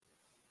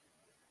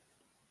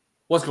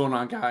What's going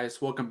on,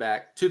 guys? Welcome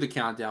back to the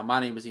Countdown. My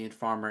name is Ian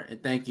Farmer,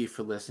 and thank you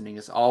for listening.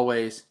 As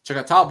always, check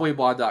out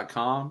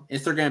topboyblog.com,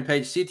 Instagram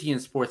page,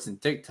 CTN Sports,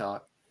 and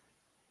TikTok,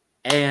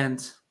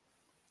 and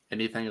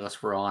anything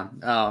else we're on.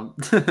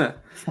 Patreon,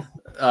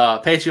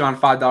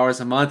 $5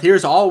 a month.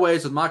 Here's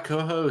always with my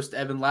co-host,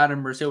 Evan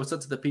Latimer. Say what's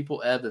up to the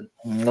people, Evan.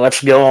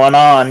 What's going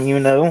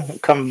on?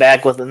 Coming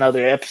back with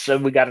another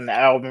episode. We got an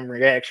album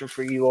reaction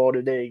for you all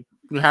today.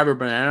 You have your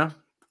banana?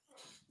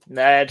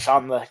 That's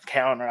on the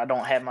counter. I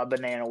don't have my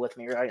banana with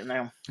me right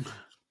now.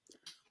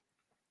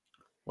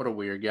 What a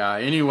weird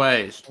guy.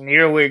 Anyways.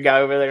 You're a weird guy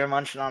over there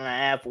munching on an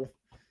apple.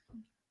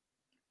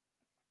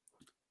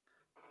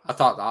 I'll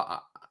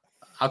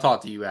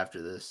talk to you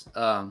after this.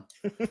 We're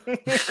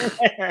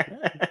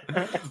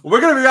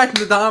going to be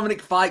reacting to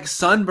Dominic, Fike,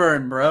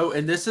 Sunburn, bro.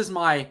 And this is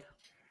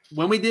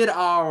when we did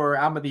our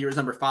album of the year, it was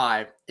number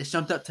 5. It's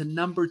jumped up to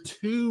number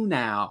 2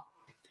 now.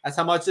 That's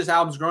how much this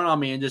album's grown on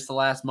me in just the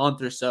last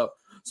month or so.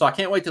 So I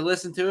can't wait to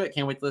listen to it.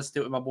 Can't wait to listen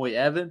to it with my boy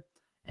Evan.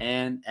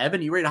 And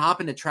Evan, you ready to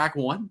hop into track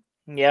 1?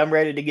 Yeah, I'm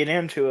ready to get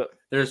into it.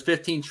 There's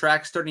 15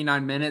 tracks,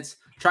 39 minutes.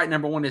 Track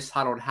number 1 is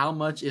titled How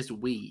Much Is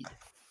Weed?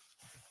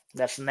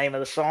 That's the name of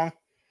the song?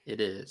 It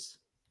is.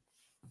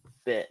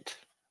 Bet.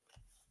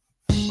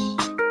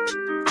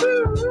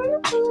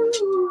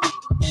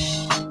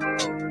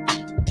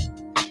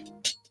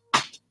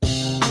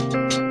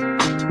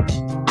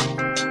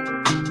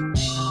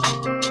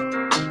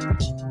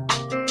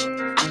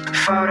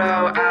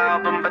 Photo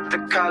album, but the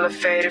color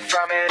faded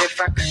from it. If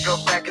I could go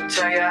back and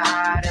tell you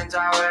how it ends,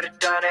 I would have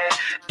done it.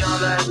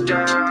 Don't look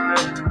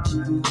down.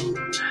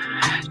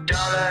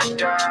 Don't look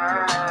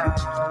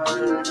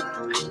down.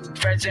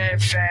 Friends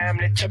and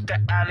family took the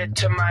alley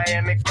to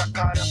Miami. Got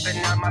caught up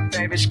in all my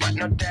babies. Got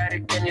no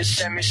daddy, can you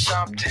send me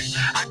something?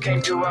 I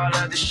can't do all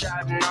of the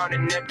shouting on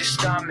an empty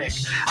stomach.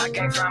 I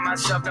can't find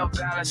myself no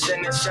balance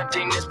in this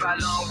emptiness by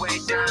long way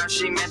down.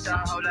 She meant the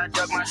whole I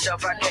dug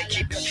myself. I can't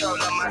keep control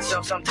of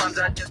myself. Sometimes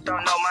I just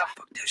don't know my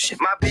fuck that shit.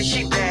 My bitch,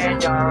 she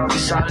bad, dog.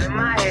 It's all in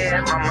my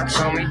head. Mama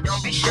told me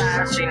don't be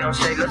shy. She don't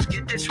say let's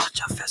get this. Watch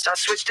how fast I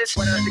switch this.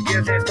 What up the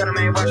gears? Tell them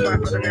ain't watch my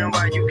brother now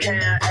why you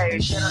can. Hey,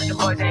 shut up, the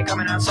boys ain't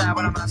coming outside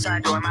when I'm outside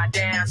doing my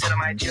dance. And I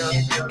might jug,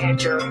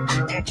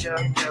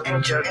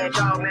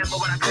 remember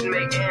when I couldn't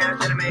make ends,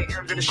 then I made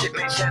M's and the shit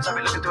made sense. I've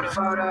been looking through the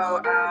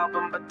photo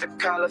album, but the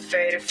color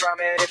faded from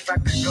it. If I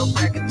could go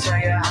back and tell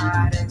you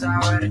how it ends, I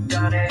would have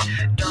done it.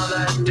 Don't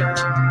look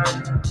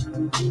down.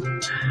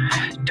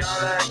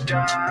 Don't look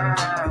down.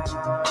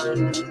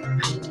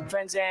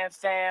 Friends and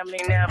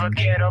family never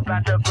cared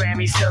about the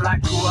Grammys till I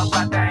grew up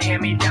out the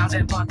hand-me-downs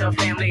and bought the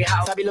family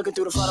house. I be looking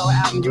through the photo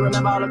album. You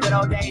remember all the good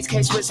old days?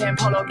 K-Swiss and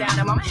Polo down,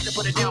 and mama had to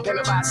put a down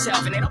payment by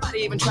herself, and ain't nobody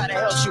even try to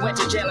help. She went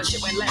to jail and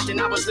shit went left,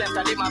 and I was left.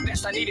 I did my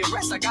best. I needed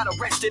rest. I got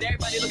arrested.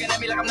 Everybody looking at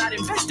me like I'm not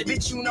invested.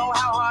 Bitch, you know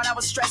how hard I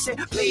was stressing.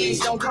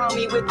 Please don't call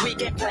me with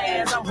weekend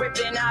plans. I'm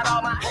ripping out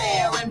all my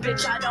hair, and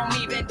bitch, I don't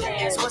even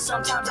dance. But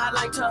sometimes I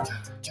like to.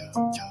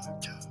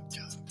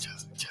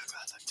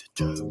 I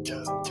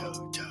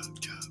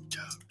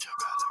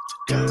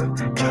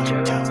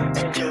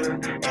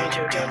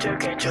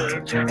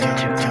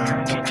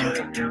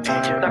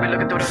be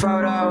looking through the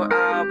photo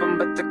album,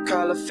 but the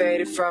color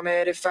faded from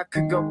it. If I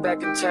could go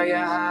back and tell you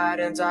how it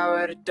ends, I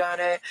would have done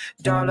it.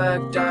 Don't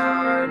look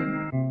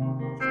down.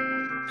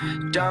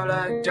 Don't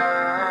look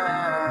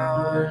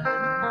down.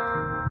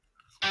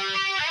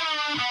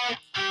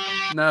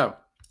 No.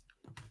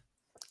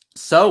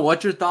 So,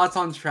 what's your thoughts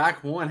on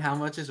track 1? How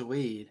much is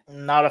weed?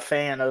 Not a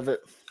fan of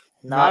it.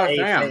 Not a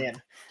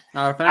fan.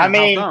 Not a fan. I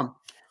mean, how come?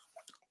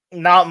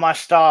 Not my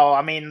style.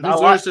 I mean,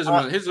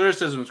 his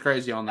lyricism was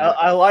crazy on that.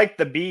 I liked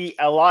the beat.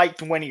 I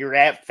liked when he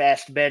rapped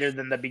fast better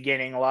than the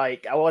beginning.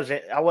 Like I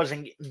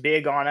wasn't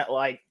big on it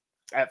like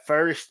at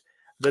first,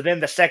 but then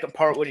the second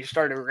part when he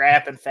started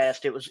rapping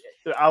fast,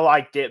 I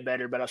liked it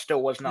better. But I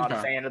still was not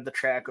a fan of the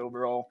track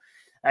overall.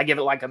 I give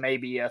it like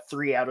maybe a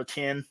 3 out of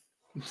 10.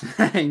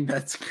 Dang,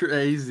 that's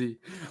crazy.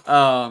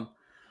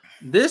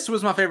 This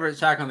was my favorite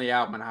track on the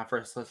album when I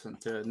first listened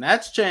to it, and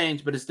that's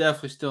changed, but it's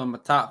definitely still in my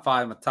top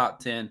 5, my top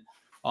 10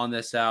 on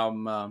this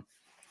album.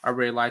 I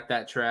really like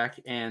that track,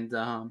 and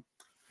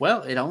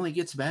well, it only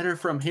gets better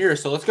from here.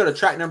 So let's go to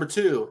track number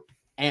 2,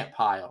 Ant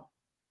Pile.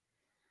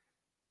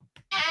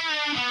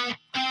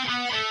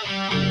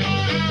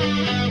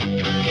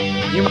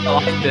 You might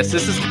like this.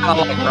 This is kind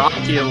of like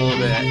rocky a little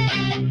bit.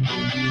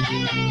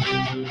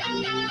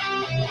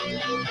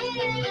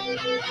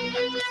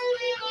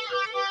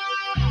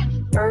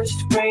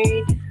 First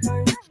grade,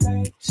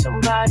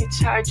 somebody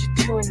tied you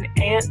to an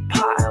ant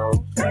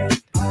pile,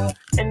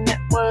 and that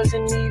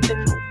wasn't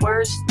even the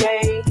worst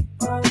day.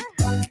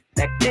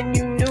 Back then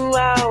you knew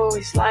I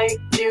always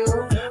liked you.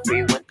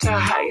 We went to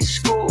high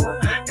school,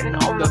 and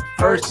on the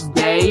first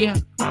day,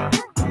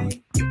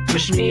 you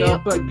pushed me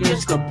up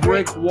against a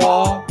brick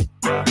wall.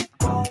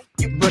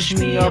 You pushed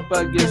me up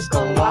against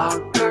the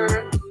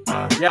locker.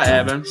 Yeah,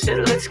 Evan. Said,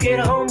 let's get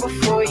home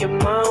before your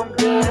mom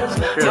does.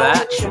 Hear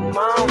that? What your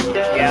mom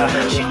does.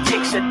 Yeah. She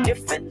takes a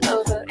different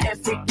lover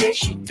every day.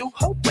 She threw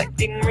her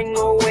wedding ring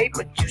away,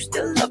 but you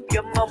still love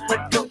your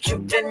mama, don't you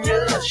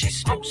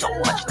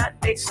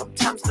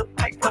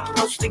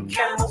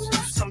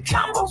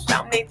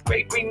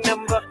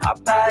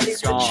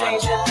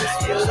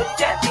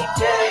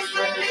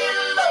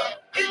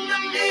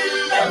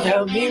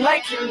held me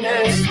like you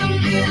missed.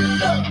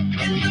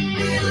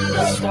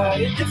 I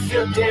started to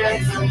feel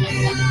different.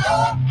 And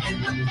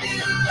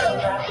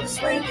that was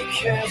when you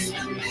kissed.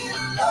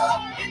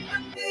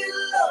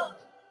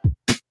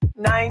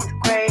 Ninth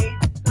grade,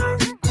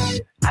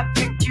 I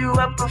picked you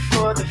up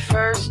before the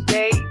first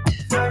date.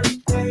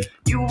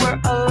 You were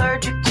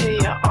allergic to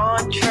your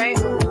entree.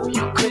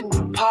 You couldn't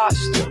do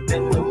pasta,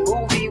 and the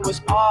movie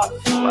was awful.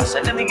 I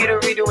said, let me get a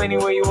redo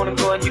anywhere you want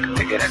to go, and you can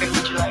pick it at a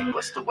what you like.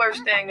 What's the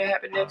worst thing that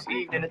happened next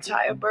evening? A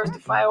tire burst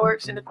of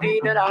fireworks in the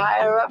theater. The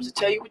higher ups to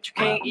tell you what you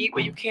can't eat,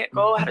 where you can't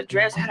go, how to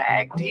dress, how to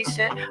act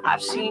decent.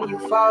 I've seen you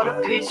fall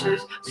to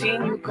pieces,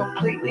 seen you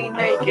completely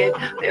naked.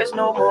 There's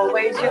no more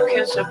ways you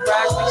can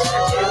surprise me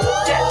since you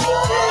looked at me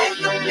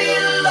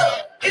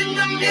dead. In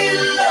the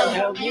middle of,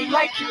 held me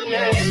like you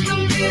missed.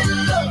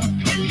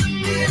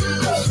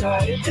 I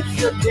started to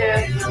feel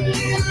different.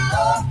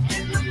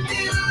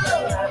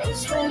 That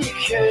was when you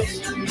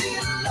kissed.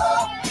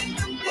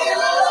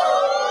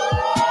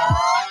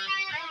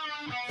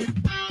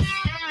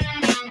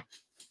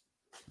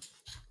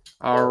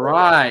 All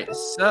right,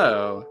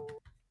 so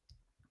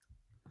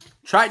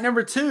track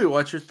number 2.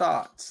 What's your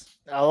thoughts?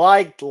 I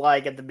liked,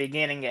 like, at the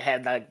beginning it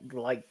had that,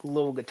 like,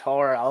 little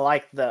guitar. I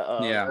liked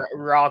the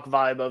rock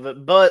vibe of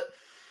it, but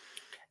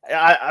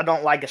I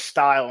don't like a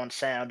style and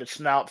sound. It's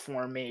not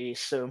for me,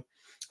 so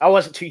I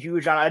wasn't too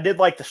huge on it. I did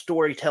like the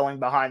storytelling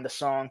behind the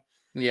song.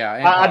 Yeah,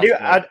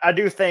 I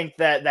do think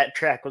that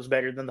track was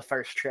better than the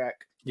first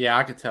track. Yeah,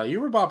 I could tell you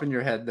were bopping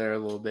your head there a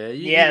little bit.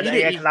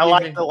 Because I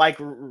like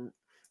the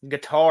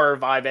guitar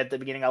vibe at the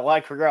beginning. I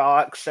like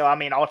rock, so I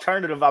mean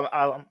alternative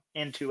I'm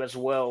into as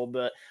well,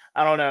 but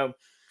I don't know.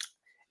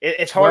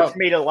 It's hard for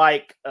me to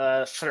like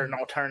certain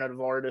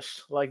alternative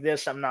artists like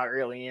this. I'm not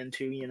really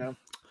into, Yeah,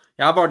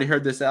 I've already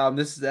heard this album.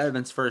 This is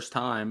Evan's first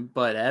time,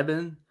 but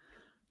Evan,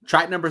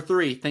 track number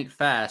 3, Think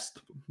Fast,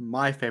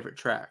 my favorite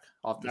track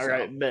off this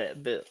album. All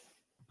right, bet.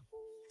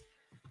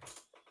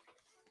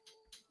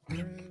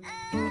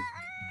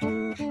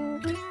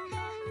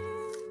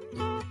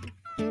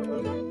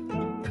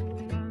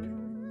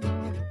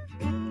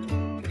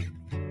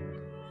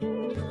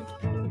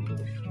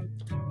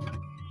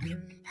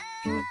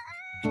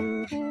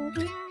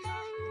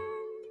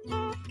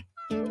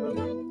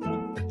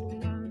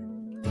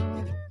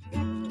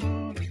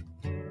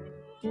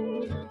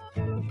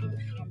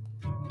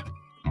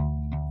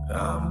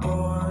 I'm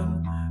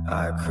born,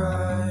 I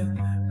cry,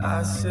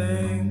 I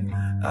sing,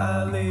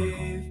 I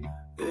leave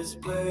this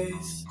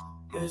place.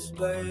 This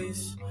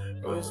place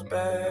was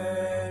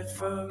bad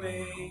for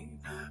me.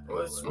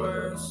 What's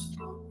worse,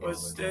 what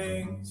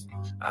stings,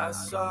 I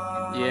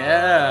saw.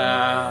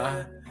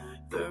 Yeah.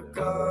 The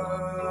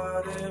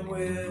garden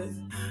with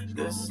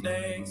the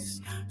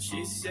snakes.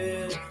 She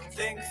said,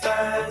 think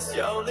fast,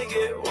 you only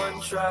get one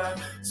try.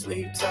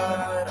 Sleep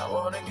tight, I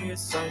wanna get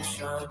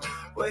sunshine.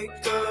 Wake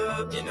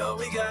up,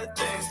 we got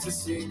things to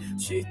see.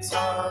 She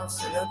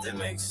talks and nothing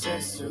makes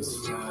sense.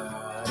 It's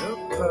not a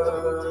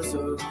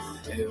puzzle.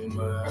 It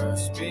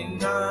must be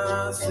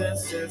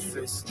nonsense. If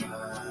it's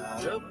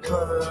not a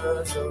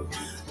puzzle,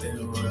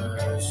 then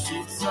what's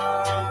she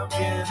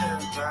talking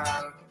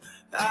about?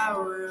 I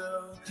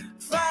will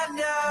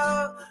find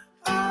out.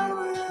 I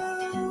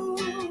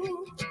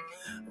will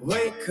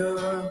wake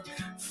up,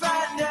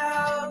 find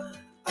out.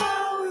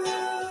 I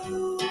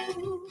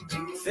will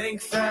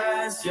think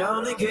fast, you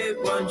only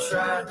get one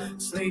try.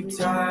 Sleep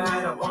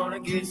tight, I wanna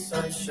get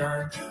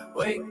sunshine.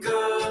 Wake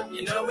up,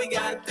 we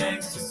got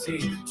things to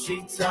see.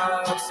 She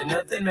talks and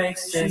nothing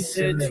makes sense. She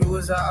said 2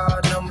 is an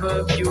odd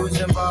number, if you was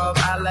involved.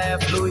 I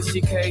laugh, Louis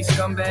C.K.,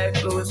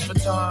 scumbag, Louis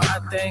Vuitton. I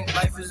think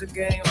life is a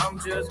game, I'm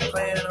just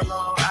playing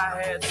along.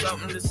 I had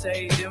something to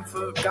say, then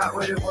forgot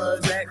what it was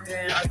back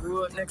then. I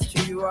grew up next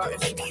to you, are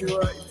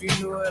insecure. If you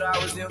knew what I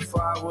was in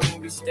for, I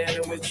wouldn't be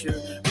standing with you.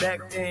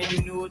 Back then,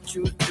 you knew what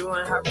you was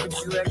doing. How could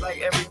you act like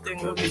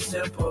everything would be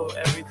simple?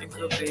 Everything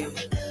could be.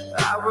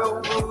 I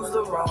wrote rules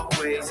the wrong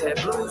ways,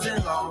 had blues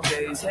and long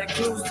days, had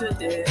clues to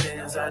dead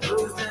ends. I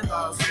lose and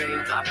lost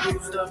faith, I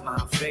bruised up my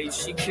face.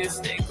 She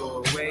kissed, they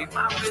go away.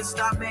 My wrist,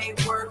 I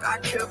made work, I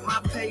kept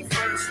my pay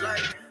first.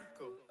 Like,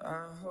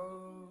 I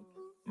hold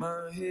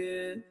my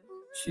head,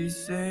 she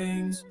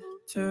sings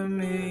to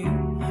me.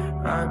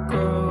 I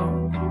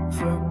go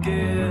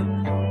forget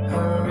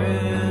her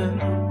in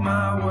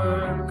my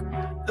work.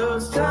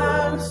 Those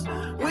times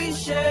we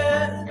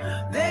shared,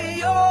 they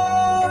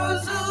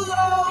yours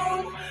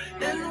alone.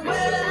 And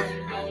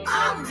when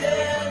I'm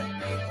dead,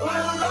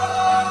 we'll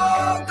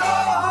all go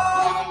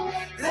home.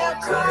 They'll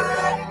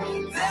cry,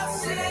 they'll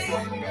sing,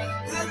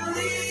 they'll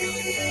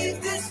leave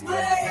this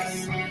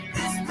place.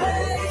 This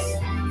place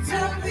to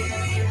me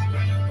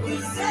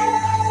was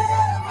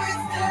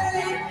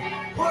everything.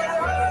 What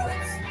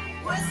hurts,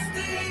 what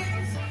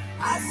stings,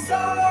 I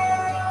saw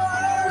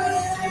her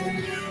in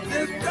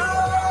the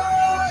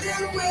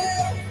garden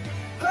with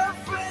her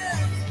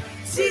friends.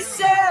 She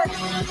said,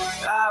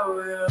 I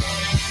will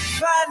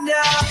find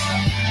out.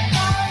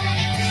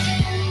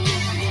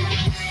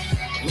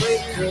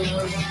 Wake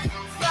up,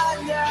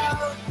 find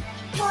out.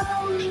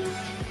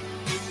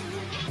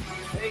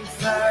 Think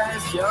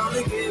fast, you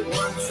only get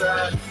one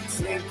try.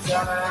 Sleep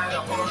tight,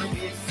 I wanna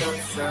get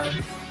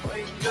sunshine.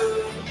 Wake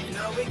up, you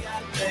know we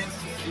got things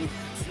to do.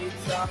 Sleep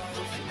tight,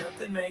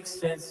 nothing makes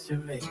sense to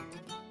me.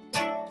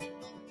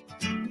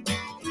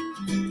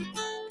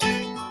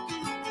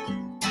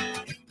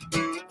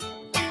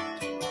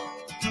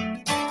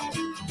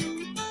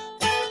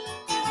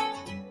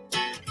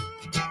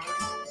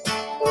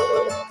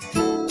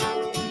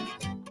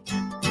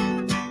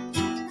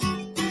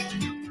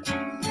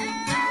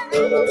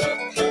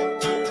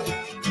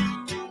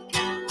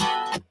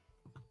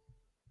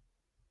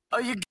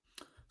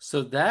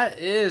 So that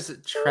is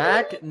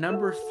track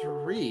number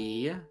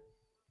 3.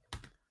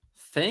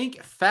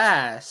 Think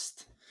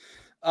Fast.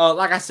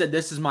 Like I said,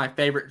 this is my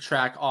favorite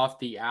track off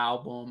the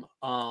album.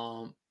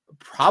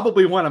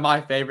 Probably one of my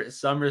favorite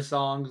summer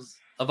songs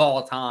of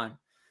all time.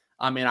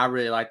 I mean, I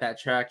really like that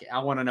track. I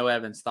want to know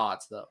Evan's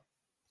thoughts though.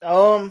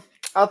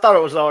 I thought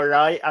it was all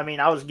right. I mean,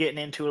 I was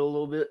getting into it a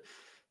little bit.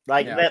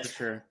 Like that's for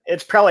sure.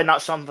 It's probably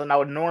not something I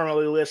would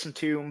normally listen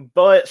to,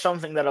 but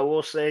something that I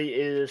will say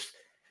is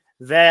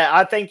that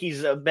I think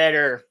he's a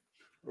better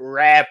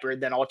rapper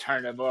than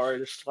alternative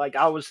artist. Like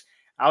I was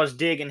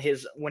digging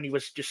his when he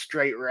was just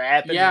straight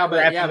rapping.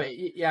 But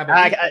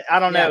I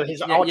don't know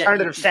his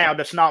alternative sound.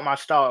 That's not my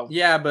style.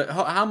 Yeah, but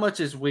how much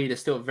is Weed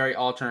is still a very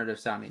alternative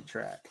sounding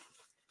track.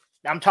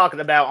 I'm talking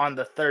about on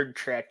the third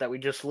track that we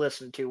just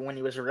listened to when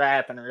he was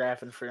rapping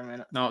for a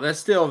minute. No, that's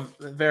still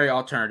a very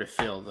alternative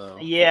feel though.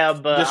 Yeah,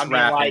 but just I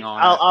mean, like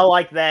I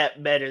like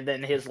that better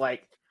than his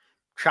like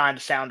trying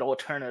to sound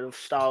alternative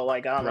style.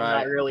 Like I'm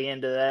not really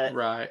into that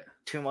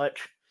too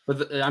much.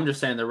 But I'm just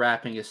saying the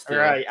rapping is still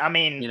right. I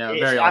mean,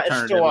 very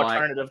alternative. It's still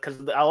alternative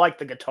because I like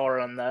the guitar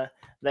on that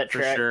track.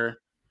 For sure.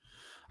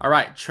 All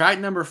right, track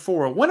number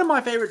 4. One of my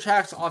favorite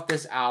tracks off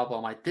this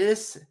album. Like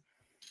this,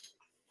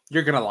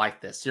 you're gonna like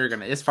this.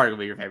 It's probably gonna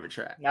be your favorite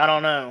track. I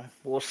don't know.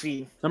 We'll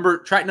see.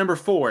 Track number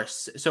 4.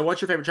 So,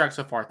 what's your favorite track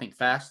so far? Think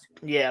Fast.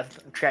 Yeah,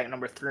 track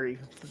number 3.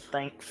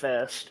 Think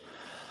Fast.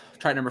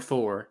 Track number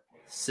 4.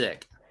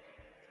 Sick.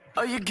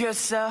 Oh, you get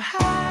so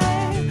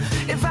high.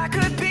 If I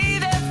could be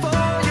there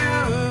for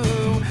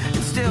you and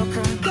still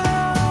come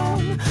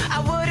down, I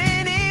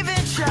wouldn't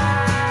even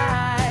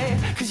try.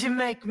 'Cause you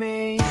make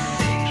me,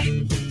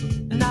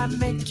 and I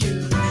make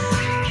you,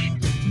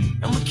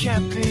 and we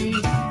can't be.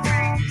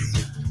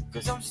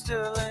 'Cause I'm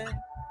still in.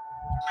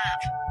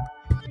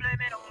 Blame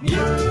it on you.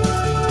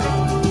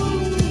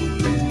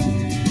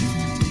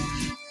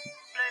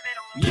 Blame it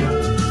on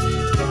you.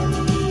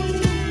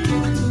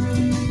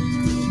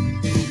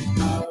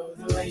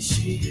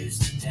 She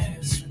used to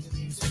dance when the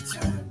music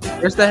turned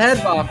down. Where's the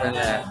head bop in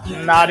that?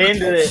 Not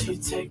into it. She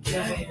take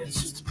your hands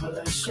just to pull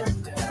her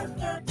shirt down.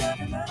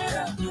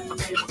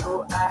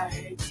 People, I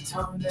hate the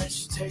tone that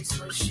she takes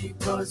when she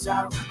goes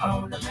out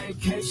on a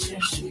vacation.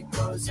 She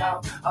goes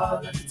out all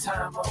of the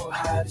time. Oh,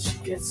 how does she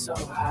get so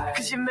high?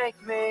 'Cause you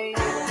make me,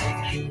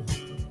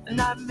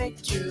 and I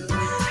make you,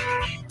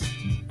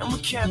 and we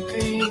can't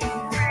be.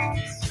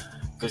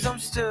 'Cause I'm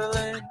still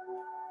in.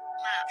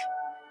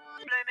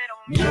 Blame it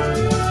on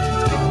you.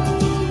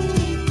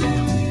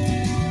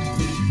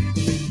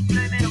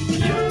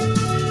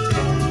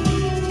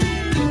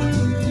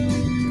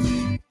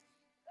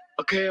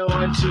 Okay,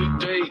 1, 2,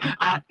 3.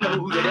 I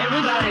know that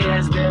everybody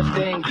has their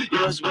thing.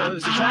 Yours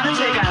was trying to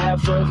take a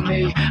half of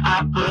me.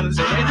 I was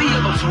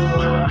heavier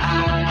before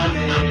I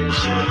met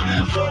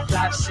you. 4,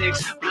 5,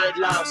 6, blood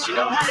loss. You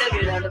know how to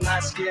get under my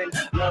skin.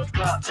 Love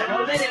cups, I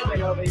know that it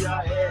went over your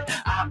head.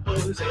 I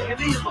was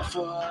heavier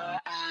before I.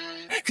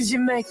 'Cause you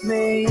make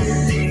me,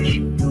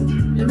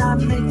 and I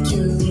make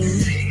you,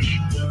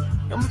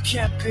 and we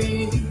can't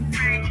be.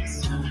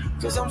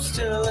 'Cause I'm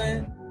still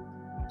in.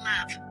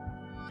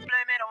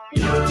 Blame it on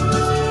you.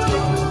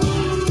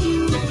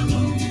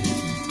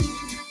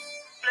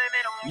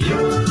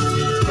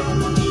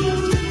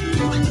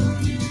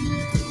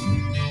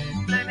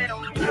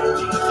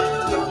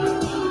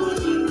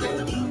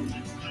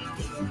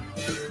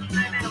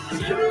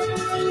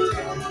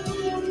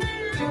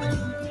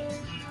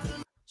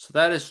 So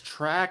that is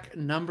track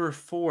number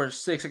 4,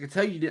 6. I can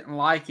tell you didn't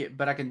like it,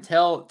 but I can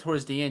tell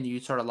towards the end you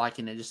started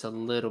liking it just a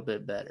little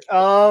bit better.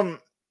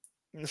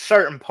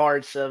 Certain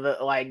parts of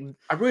it, like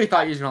I really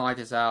thought you was gonna like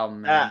this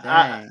album, man.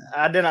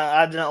 I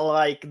didn't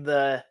like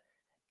the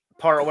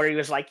part where he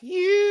was like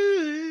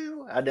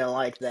you. I didn't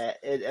like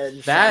that.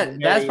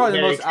 That's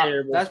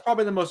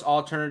probably the most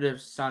alternative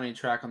sounding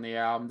track on the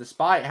album,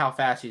 despite how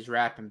fast he's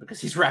rapping,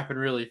 because he's rapping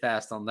really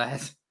fast on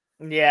that.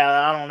 Yeah,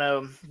 I don't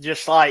know.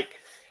 Just like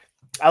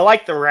I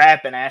like the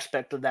rapping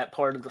aspect of that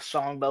part of the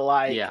song, but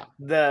like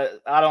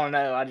I don't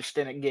know. I just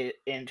didn't get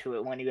into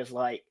it when he was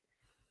like.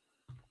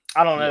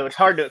 I don't know. It's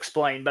hard to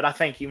explain, but I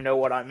think you know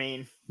what I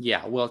mean.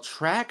 Yeah, well,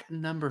 track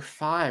number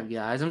 5,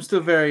 guys. I'm still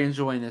very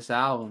enjoying this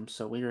album,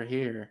 so we are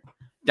here.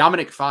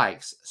 Dominic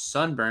Fike's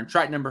Sunburn,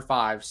 track number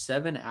 5,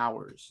 7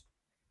 hours.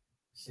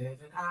 7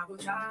 hour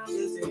drive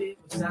is it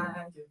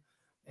beside you,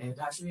 and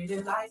I treat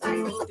it like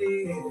you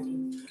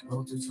did.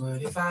 Roll to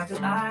 25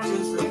 tonight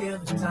just for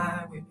killing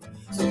time with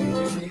you, so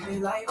you treat me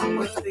like I'm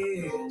with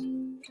it.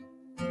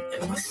 And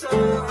What's up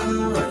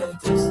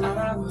with this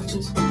hour?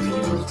 Just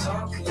people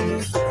talking,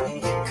 this way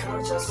you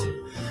can't just sit.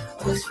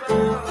 What's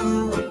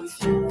wrong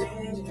with you,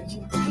 baby?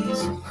 You be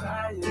so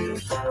quiet,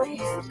 this way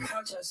you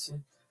can't just sit.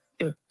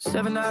 Yeah,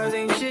 7 hours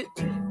ain't shit.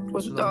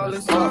 What's with all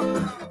this talk?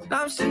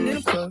 Now I'm sitting in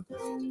the club.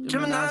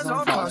 Gemini's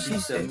on pause. She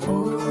said,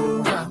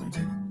 move around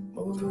me,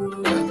 move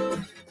around me,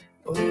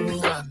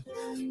 move around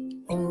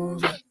me,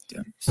 move around me.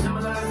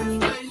 Symbolize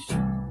your face,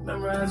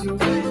 memorize your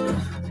face.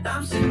 Now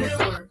I'm sitting at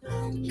work.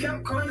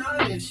 Kept calling out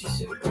there. She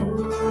said,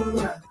 move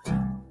around me,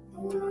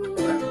 move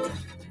around me,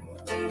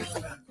 move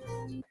around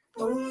me.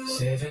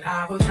 7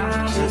 hour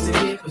drive just to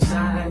get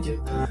beside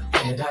you.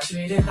 And I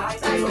treat it like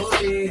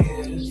 4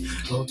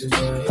 years. Go to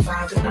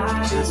 25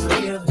 tonight just to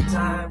kill the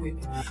time with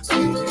me. So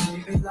you just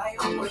treat it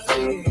like I'm with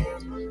it.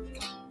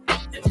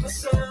 And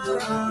what's up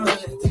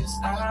at this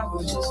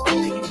hour? Just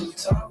people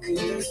talking,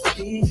 just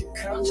leave your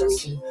couch. I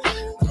said,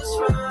 what's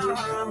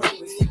wrong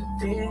with you,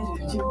 baby?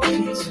 You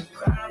be so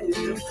quiet,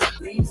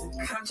 just leave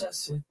the couch. I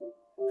said,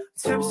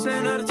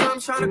 10% of the time I'm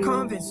trying to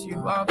convince you,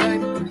 oh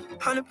baby.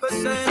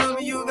 100% of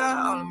me, you got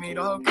all of me,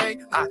 okay?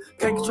 I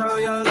can't control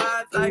your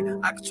life like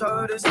I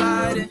control this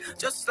lighting.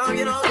 Just as long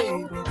you don't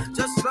leave me,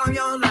 just as long you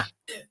don't lie.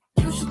 Yeah.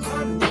 you should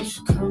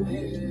come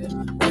here.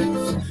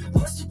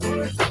 What's the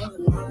point of the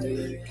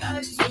money? I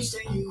just wish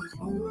that you would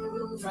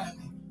move around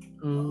me.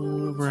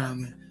 Move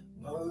around me.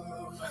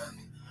 Move around me.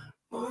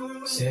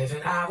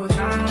 7 hour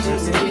drive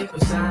just to get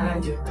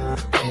beside you.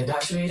 And I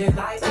treat it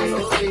like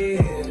 4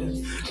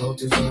 years. Go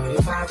to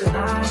 25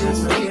 tonight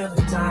just to kill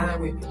the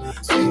time with me.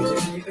 So you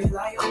just treat me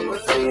like I'm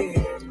with it.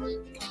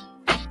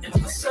 And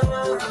what's up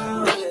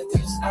at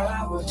this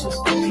hour?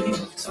 Just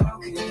people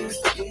talking,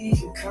 just leave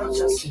your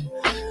couch. I said,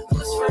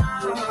 what's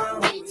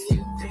wrong with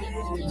you,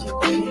 baby? You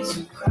be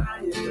so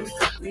quiet,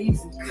 just leave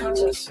the couch.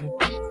 I said.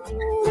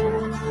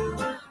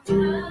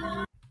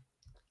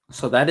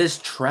 So that is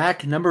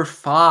track number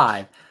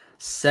 5,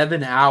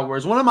 7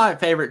 Hours. One of my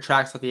favorite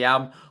tracks of the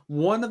album.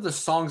 One of the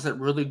songs that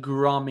really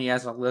grew on me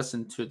as I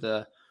listened to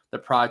the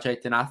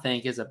project, and I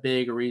think is a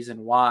big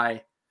reason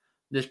why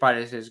this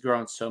project has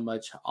grown so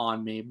much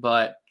on me.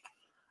 But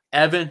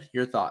Evan,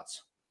 your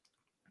thoughts?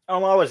 I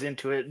was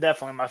into it.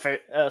 Definitely my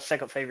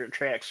second favorite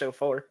track so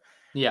far.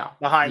 Yeah.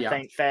 Behind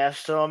Think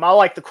Fast. I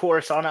like the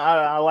chorus on it.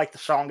 I like the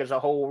song as a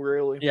whole,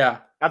 really. Yeah.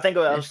 I think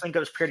it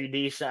was pretty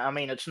decent. I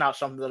mean, it's not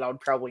something that I would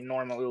probably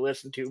normally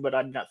listen to, but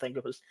I did not think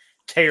it was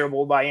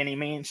terrible by any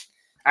means.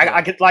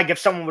 I could, like, if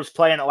someone was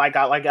playing it like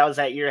I was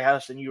at your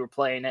house and you were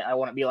playing it, I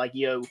wouldn't be like,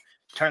 yo,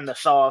 turn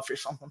this off or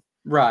something.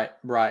 Right.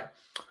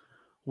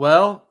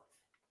 Well,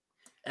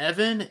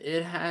 Evan,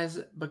 it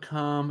has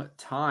become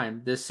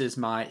time. This is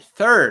my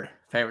third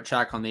favorite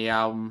track on the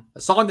album.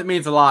 A song that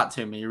means a lot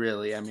to me,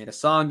 really. I mean, a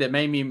song that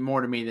may mean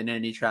more to me than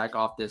any track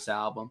off this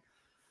album.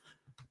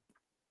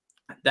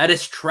 That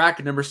is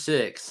track number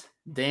 6,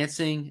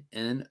 Dancing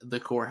in the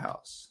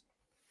Courthouse.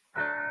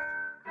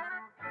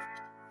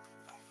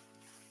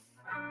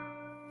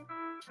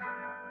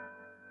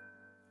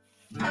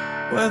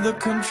 Weather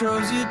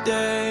controls your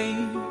day.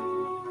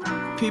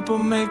 People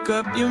make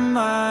up your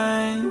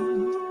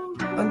mind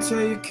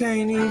until you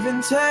can't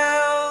even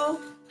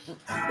tell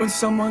when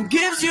someone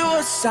gives you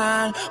a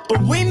sign.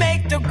 But we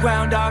make the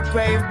ground our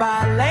grave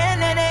by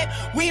laying in it.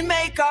 We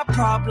make our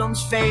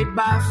problems fade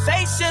by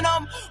facing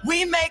them.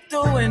 We make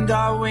the wind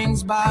our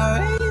wings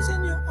by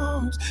raising your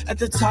arms at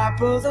the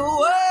top of the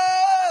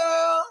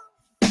world.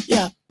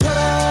 Yeah, put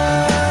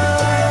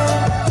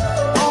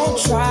up on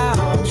trial.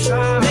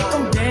 Make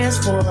them dance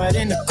for it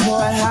in the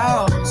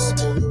courthouse.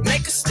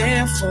 Make a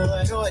stand for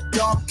it or it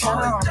don't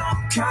count.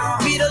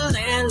 Be the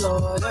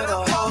landlord of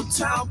the whole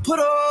town. Put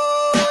up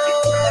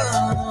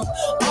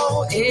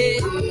on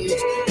edge.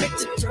 Make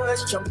the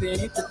judge jump in,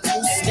 hit the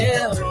 2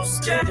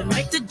 steps. And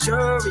make the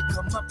jury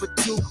come up with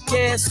 2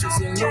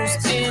 guesses and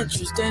lose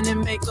interest. And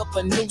then make up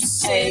a new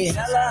say.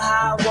 Hella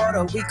high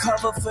water, we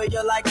cover for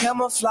you like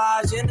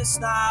camouflage in the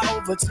sky.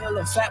 Over till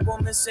a fat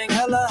woman sing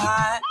hella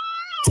high.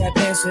 Tap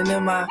dancing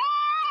in my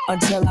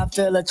until I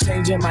feel a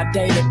change in my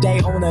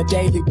day-to-day on a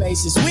daily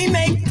basis. We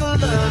make the love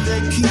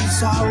that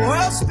keeps our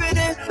world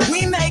spinning.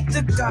 We make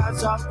the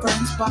gods our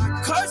friends by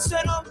cursing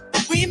them.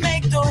 We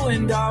make the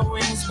wind our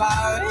wings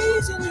by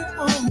raising your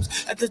arms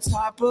at the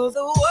top of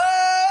the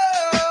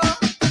world.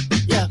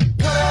 Yeah.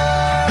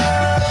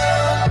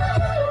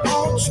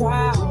 On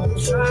trial.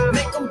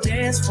 Make them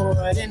dance for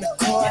it in the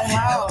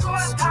courthouse.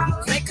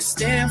 Make a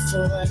stand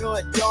for it or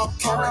it don't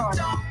count.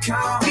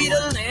 Be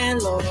the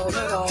landlord of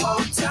the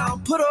whole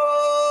town. Put on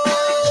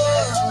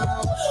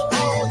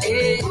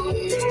edge.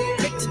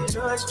 Make the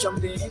judge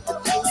jump in, hit the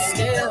 2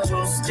 steps.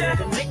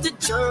 And make the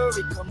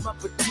jury come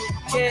up with 2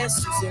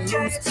 guesses and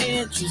lose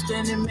interest.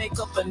 And then make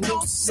up a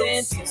new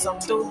sentence. I'm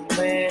through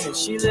playing and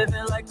she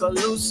living like a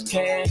loose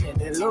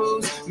cannon and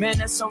lose. Man,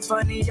 that's so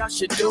funny, y'all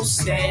should do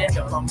stand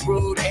up. I'm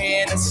rude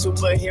and a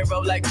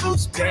superhero like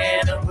Bruce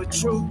Banner. But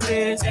truth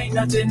is, ain't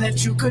nothing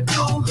that you could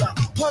do.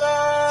 Put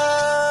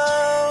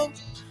up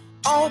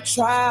on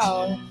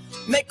trial.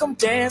 Make them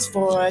dance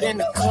for it in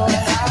the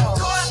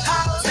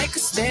courthouse. Make a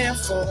stand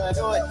for it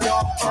or it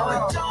don't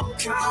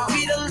count.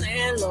 Be the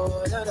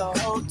landlord of the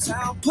whole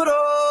town. Put on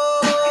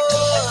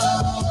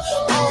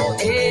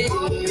edge.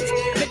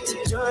 Make the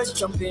judge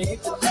jump in,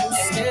 hit the two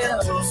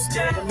scales.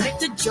 And make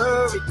the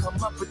jury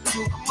come up with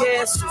two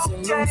guesses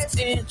and lose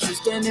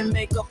interest. Then they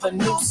make up a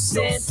new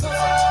sentence.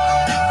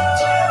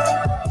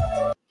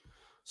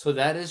 So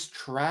that is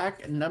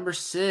track number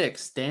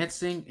 6,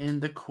 Dancing in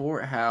the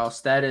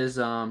Courthouse. That is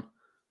a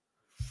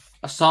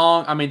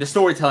song. I mean, the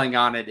storytelling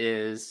on it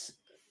is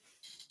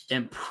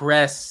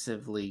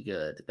impressively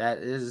good. That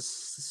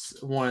is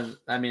one.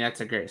 I mean, that's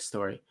a great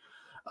story.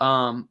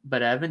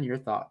 But Evan, your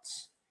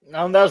thoughts?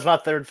 That was my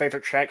third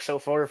favorite track so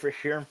far for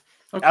sure.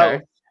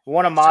 Okay.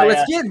 One of my. So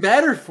it's getting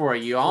better for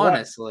you,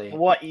 honestly.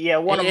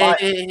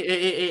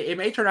 It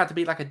may turn out to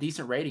be like a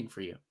decent rating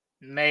for you.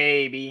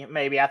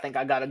 Maybe. I think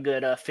I got a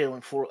good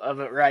feeling of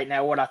it right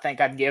now. What I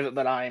think I'd give it,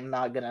 but I'm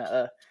not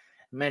gonna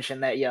mention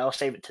that yet. I'll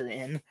save it to the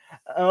end.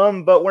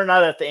 But we're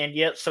not at the end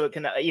yet, so it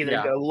can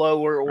either go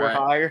lower or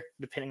higher,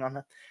 depending on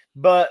that.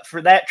 But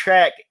for that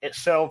track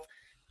itself,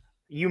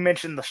 you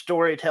mentioned the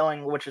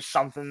storytelling, which is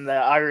something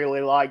that I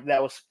really like.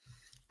 That was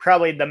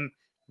probably the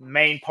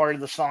main part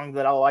of the song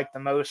that I like the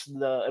most,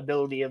 the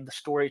ability of the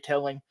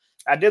storytelling.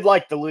 I did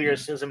like the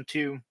lyricism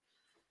too.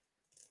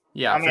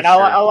 Yeah, I mean,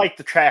 I like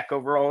the track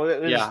overall.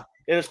 It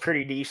was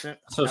pretty decent.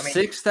 So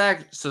 6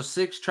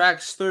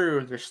 tracks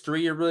through. There's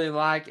 3 you really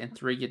like and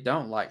 3 you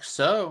don't like.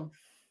 So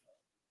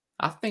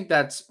I think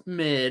that's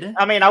mid.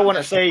 I mean, I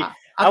wouldn't say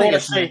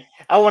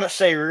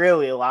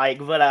really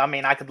like, but I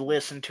mean, I could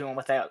listen to them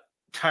without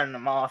turning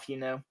them off. You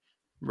know,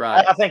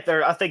 right? I think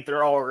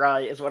they're all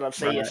right. Is what I'd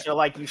say. Right. So,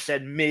 like you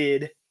said,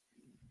 mid.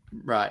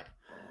 Right.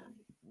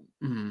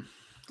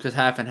 Because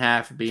half and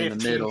half be in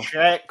the middle.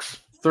 Tracks.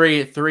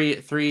 3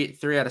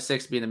 out of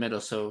 6 be in the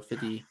middle, so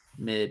 50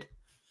 mid.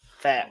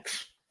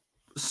 Facts.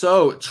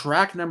 So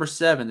track number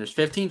 7. There's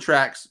 15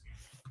 tracks,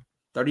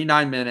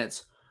 39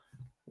 minutes.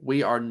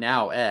 We are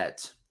now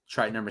at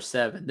track number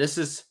 7.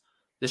 This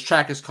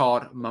track is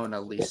called Mona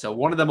Lisa.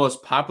 One of the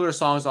most popular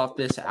songs off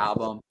this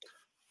album.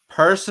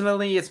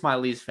 Personally, it's my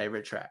least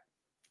favorite track.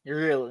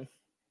 Really?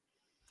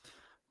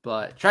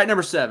 But track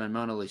number 7,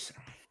 Mona Lisa.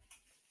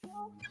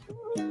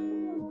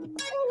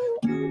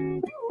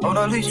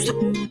 Mona Lisa,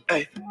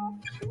 hey.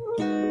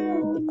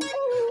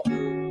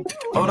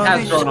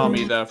 Has grown on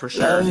me though, for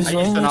sure. I used to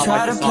not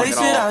like the song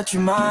at all. Out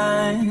your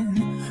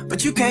mind,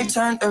 but you can't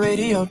turn the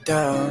radio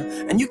down,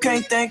 and you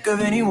can't think of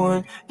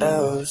anyone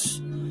else.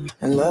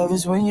 And love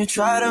is when you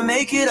try to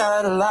make it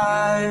out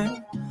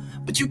alive,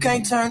 but you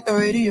can't turn the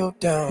radio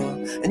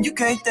down, and you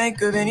can't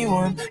think of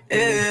anyone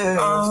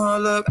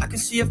else. Look, I can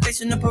see your face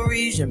in the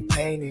Parisian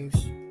paintings.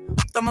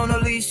 The Mona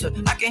Lisa,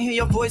 I can hear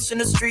your voice in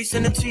the streets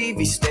and the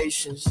TV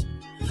stations.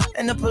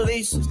 And the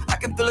police, I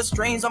can feel the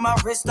strains on my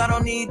wrist. I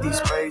don't need these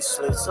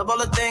bracelets of all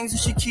the things that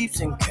she keeps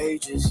in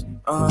cages.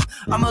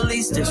 I'm her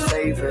least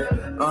favorite.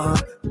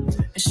 And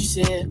she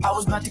said, I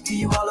was about to give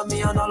you all of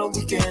me on all the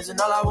weekends, and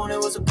all I wanted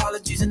was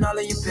apologies and all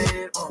of your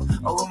bed.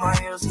 All of my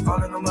heels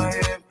falling on my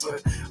head,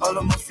 but all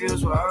of my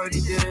feels were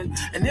already dead.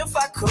 And if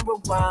I could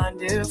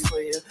rewind it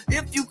for you,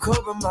 if you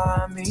could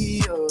remind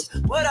me of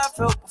what I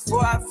felt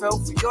before I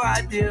felt for your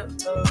idea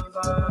of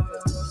love.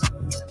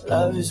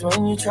 Love is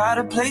when you try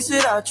to place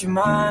it out your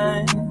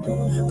mind,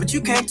 but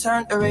you can't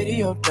turn the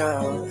radio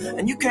down,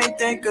 and you can't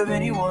think of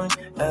anyone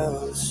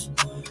else.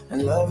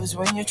 And love is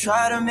when you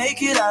try to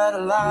make it out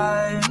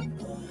alive,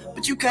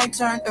 but you can't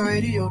turn the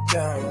radio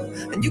down,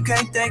 and you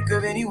can't think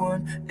of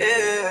anyone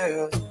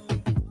else.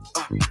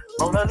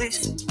 Mona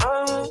Lisa,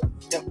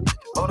 yeah.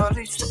 Mona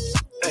Lisa,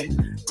 hey.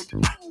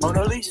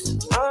 Mona Lisa,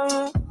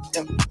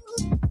 yeah.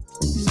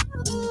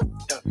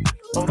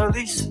 Mona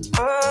Lisa,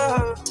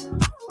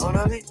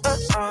 Mona Lisa,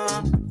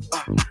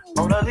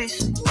 Mona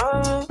Lisa,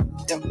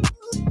 yeah.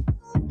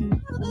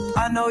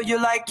 I know you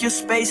like your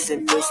space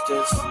and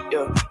distance,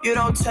 yeah. You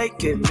don't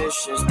take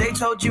admissions. They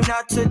told you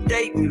not to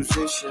date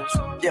musicians,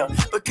 yeah,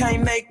 but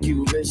can't make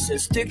you listen.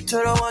 Stick to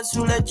the ones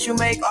who let you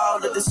make all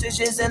the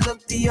decisions and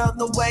look the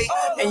other way.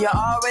 And you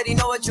already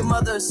know what your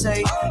mother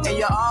say, and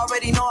you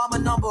already know I'm a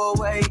number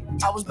away.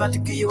 I was about to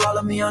give you all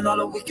of me on all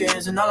the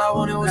weekends, and all I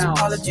wanted was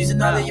apologies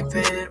and all of your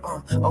bed.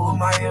 Over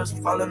my heels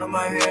falling on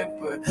my head,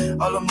 but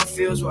all of my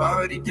feels were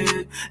already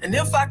dead. And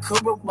if I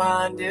could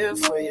rewind it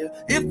for you,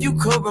 if you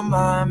could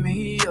remind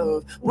me of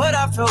what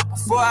I felt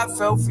before I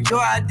felt for your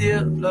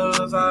idea of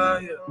love.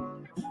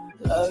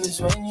 Love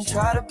is when you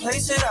try to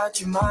place it out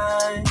your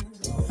mind,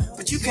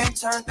 but you can't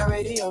turn the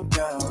radio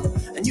down,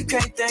 and you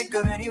can't think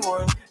of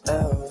anyone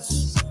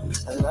else.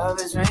 And love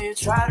is when you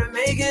try to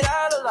make it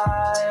out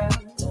alive,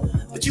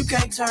 but you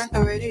can't turn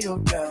the radio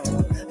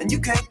down, and you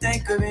can't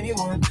think of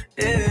anyone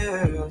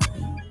else.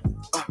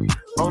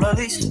 Mona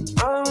Lisa,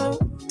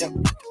 yeah.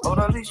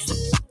 Mona Lisa,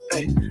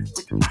 hey.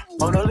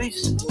 Mona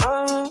Lisa,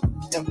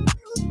 yeah.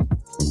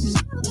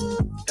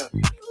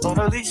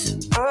 Mona Lisa,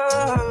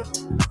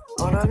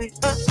 Mona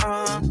Lisa,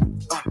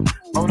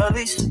 Mona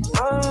Lisa,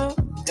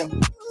 yeah.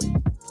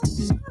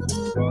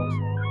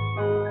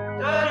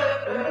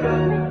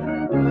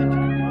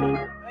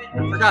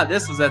 For forgot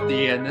this was at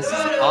the end. This is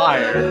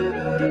fire.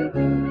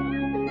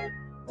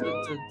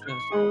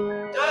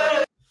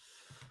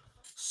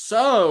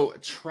 So,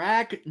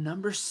 track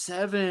number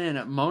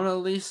 7, Mona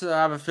Lisa. I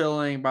have a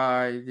feeling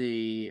by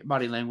the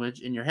body language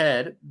in your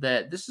head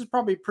that this is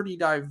probably pretty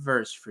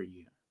diverse for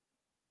you.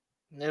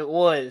 It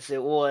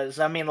was.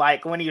 I mean,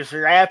 like when he was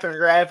rapping,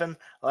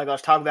 like I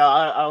was talking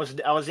about, I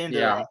was into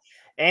that.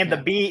 And the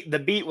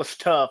beat was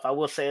tough. I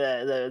will say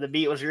that the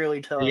beat was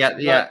really tough.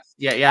 Yeah.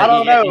 I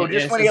don't know.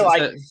 Just when you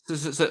like,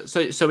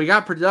 so we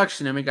got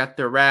production and we got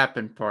the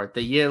rapping part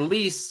that you at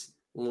least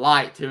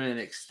like to an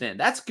extent.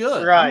 That's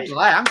good. Right.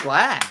 I'm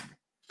glad.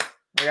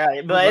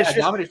 Right, but it's just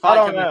Dominic I Fike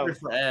don't know.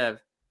 For Ev.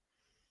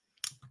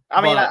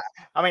 I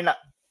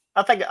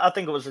think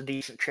it was a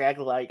decent track.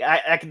 Like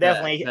I could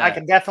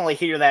definitely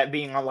hear that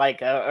being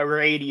like a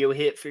radio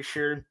hit for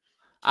sure.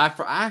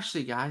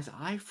 Actually, guys,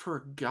 I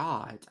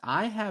forgot.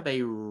 I have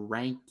a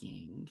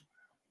ranking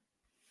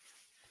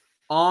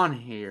on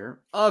here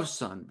of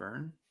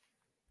Sunburn.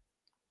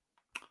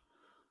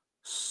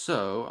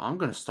 So I'm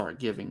going to start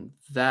giving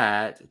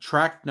that.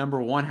 Track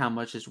number 1, How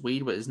Much Is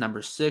Weed, is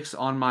number 6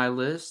 on my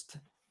list.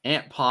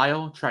 Ant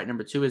Pile, track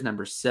number 2 is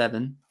number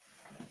 7.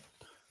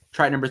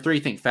 Track number 3,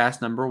 Think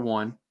Fast, number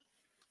 1.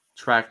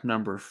 Track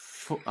number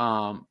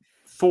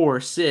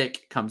 4,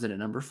 Sick, comes in at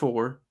number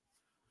 4.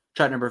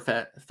 Track number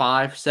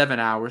 5, 7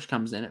 Hours,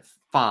 comes in at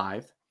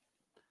 5.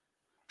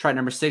 Track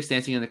number 6,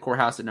 Dancing in the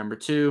Courthouse, at number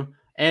 2.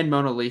 And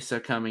Mona Lisa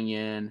coming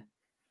in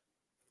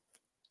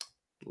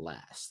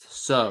last.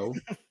 So,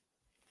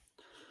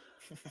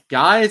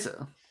 guys,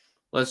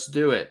 let's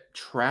do it.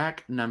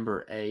 Track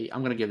number 8.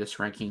 I'm going to give this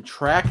ranking.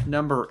 Track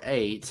number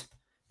 8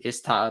 is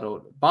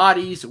titled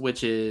Bodies,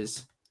 which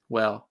is,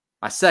 well,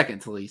 my second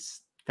to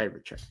least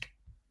favorite track.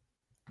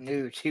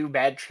 New 2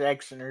 bad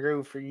tracks in a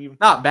row for you.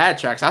 Not bad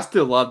tracks. I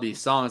still love these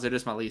songs. They're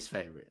just my least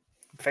favorite.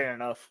 Fair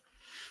enough.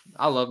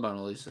 I love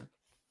Mona Lisa.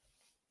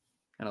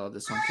 And I love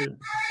this song too.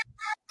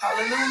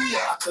 Hallelujah,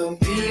 I couldn't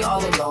be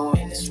all alone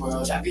in this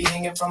world. I'd be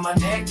hanging from my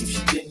neck if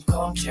she didn't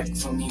come check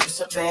for me. It's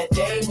a bad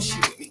day when she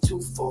with me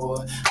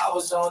 2-4. I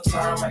was on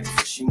time right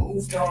before she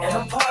moved on.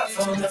 And apart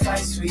from the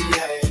fights we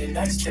had, the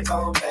nights that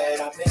go bad,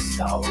 I missed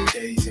the old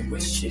days and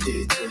wish she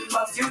did too.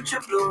 My future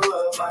blew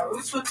up, my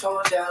roots were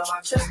torn down,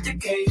 my chest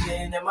decayed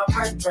in, and my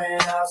breath ran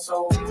out.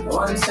 So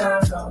one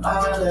time for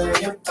all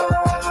of your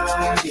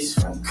bodies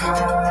from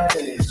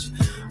college.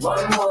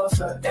 One more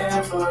for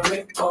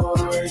every boy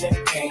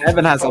that came.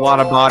 Evan has a lot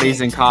of bodies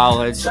in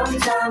college.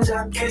 Sometimes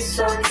I get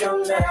so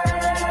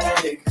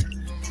dramatic,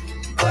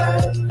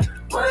 but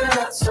we're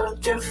not so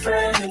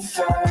different in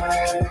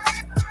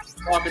fact.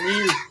 Talking to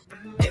you.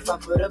 If I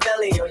put a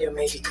belly on you,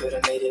 maybe could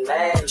have made it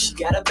last. She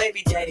got a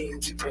baby daddy who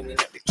be bringing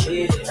up the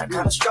kid. And I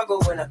kind of struggle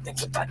when I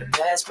think about the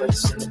past, but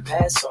it's in the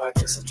past, so I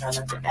guess I try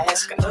not to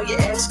ask. I know your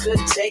ex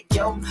couldn't take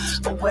you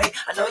away.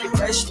 I know your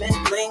freshman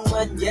bling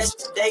wasn't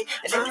yesterday.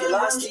 And if you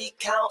lost the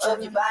count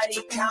of your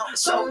body count,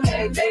 it's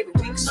okay, baby,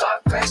 we can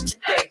start fresh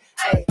today.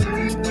 Hey. It's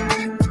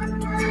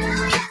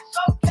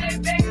okay,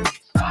 baby,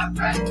 start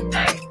fresh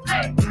today.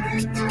 Hey.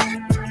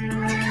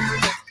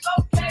 It's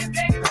okay,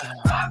 baby,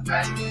 start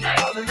fresh today.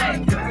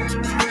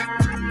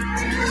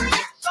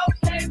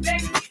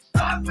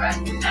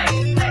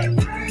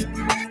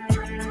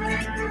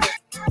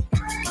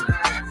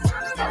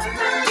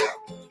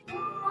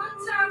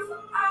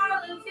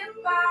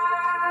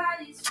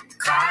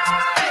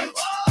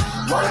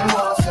 One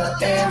more for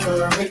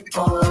every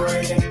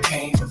boy that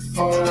came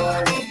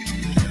before me.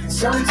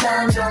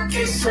 Sometimes I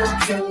get so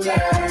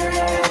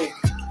dramatic,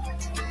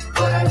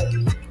 but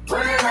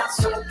we're not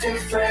so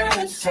different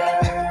in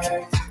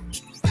fact.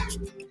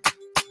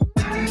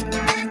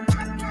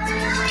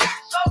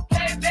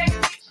 Okay, baby,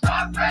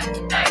 start fresh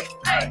today.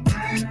 Hey.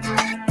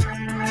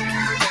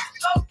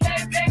 Okay,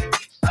 baby,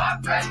 start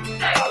fresh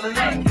today.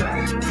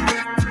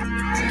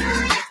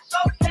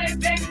 Okay,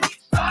 baby,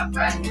 start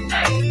fresh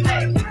today.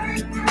 Hey.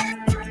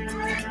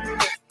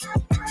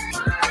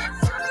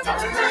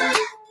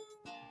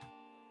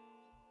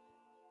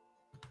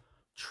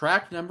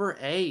 Track number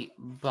 8,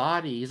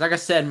 Bodies. Like I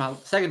said, my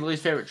second to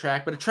least favorite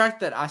track, but a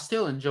track that I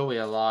still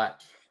enjoy a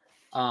lot.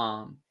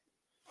 I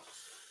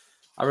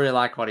really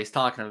like what he's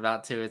talking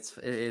about too.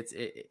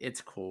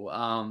 It's cool.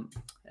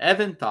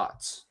 Evan,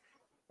 thoughts?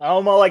 I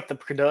like the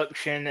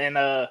production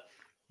and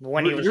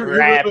when he was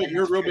rapping.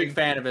 You're a real big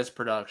fan of his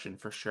production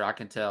for sure. I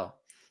can tell.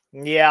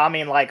 Yeah, I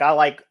mean, like I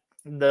like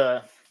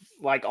the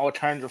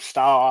alternative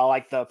style. I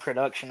like the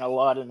production a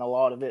lot and a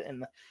lot of it.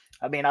 And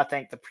I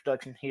think the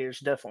production here is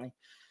definitely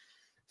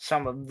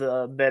some of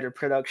the better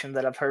production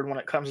that I've heard when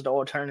it comes to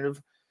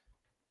alternative.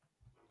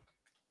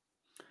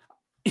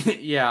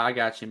 Yeah, I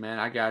got you, man.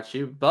 I got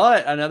you.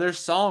 But another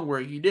song where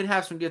you did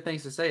have some good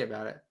things to say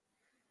about it.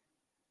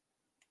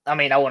 I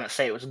mean, I wouldn't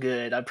say it was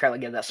good. I'd probably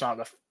give that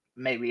song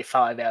maybe a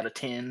 5 out of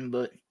 10,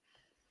 but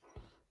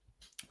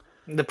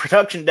the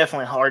production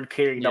definitely hard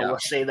carried. I will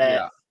say that.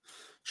 Yeah.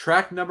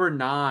 Track number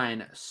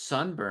 9,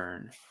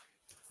 Sunburn,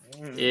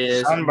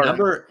 is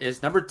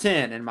number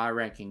 10 in my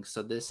rankings.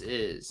 So this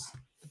is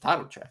the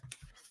title track.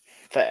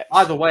 Facts.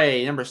 By the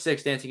way, number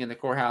 6, Dancing in the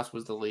Courthouse,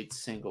 was the lead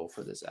single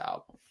for this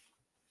album.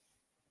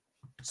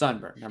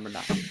 Sunburn, number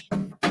 9.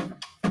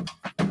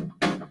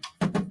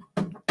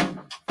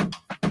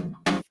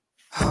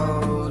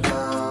 Hold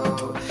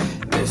up,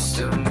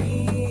 Mr.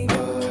 Meter,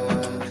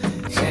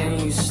 can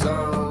you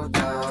slow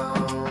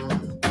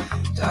down?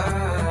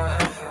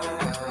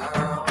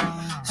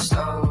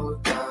 Slow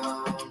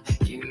down,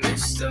 you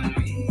Mr.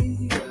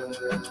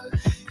 Meter,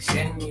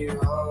 can you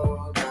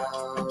hold down?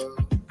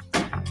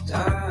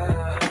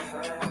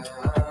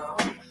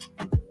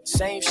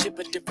 Same shit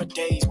but different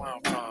days where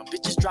I'm from.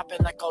 Bitches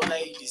dropping like old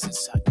ladies and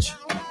such.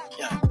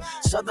 Yeah.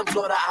 Southern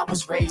Florida, I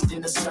was raised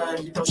in the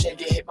sun. You don't shake,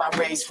 get hit by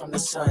rays from the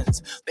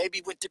suns.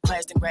 Baby went to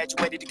class, then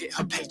graduated to get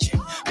her paycheck.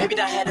 Baby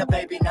done had a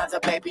baby, now the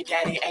baby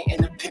daddy ain't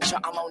in the picture.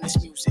 I'm on this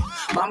music.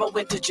 Mama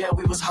went to jail,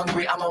 we was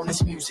hungry. I'm on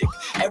this music.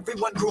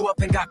 Everyone grew up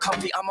and got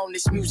comfy. I'm on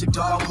this music,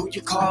 dog. Who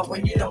you call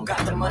when you don't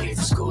got the money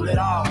for school at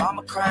all?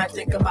 Mama crying,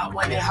 think about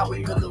one day how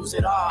we could lose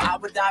it all. I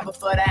would die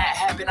before that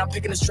happened. I'm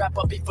picking the strap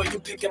up before you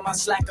picking my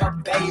slack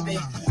up, baby.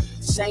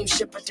 Same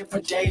shit but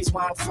different days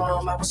where I'm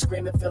from. I was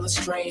screaming, feel a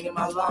strain in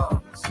my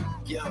lungs.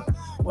 Yeah.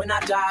 When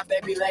I die,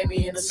 baby, lay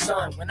me in the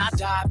sun. When I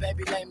die,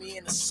 baby, lay me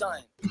in the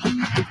sun.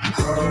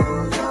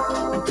 Hold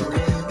on,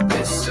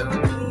 Mr.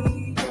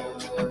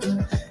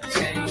 Meter,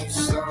 can you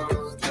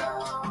slow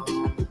down?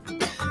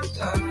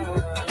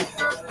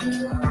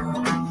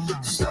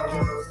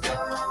 Slow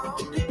down,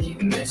 you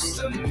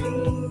Mr.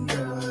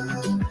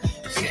 Meter,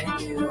 can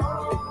you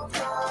hold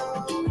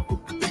down?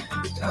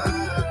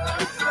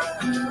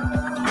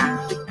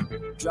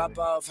 Drop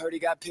off, heard he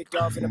got picked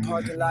off in the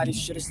parking lot. He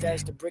should've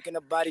stashed a brick in the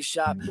body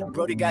shop.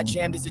 Brody got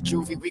jammed as a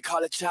juvie, we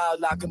call it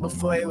child lock. And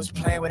before he was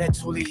playing with that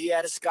toolie, he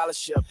had a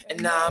scholarship.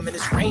 And now I'm in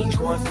this range,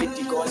 going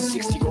 50, going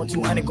 60, going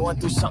 200,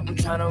 going through something,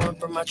 trying to run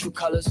from my true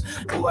colors.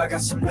 Ooh, I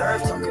got some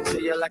nerve talking to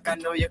you like I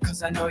know you,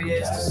 cause I know you.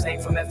 It's the same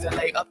from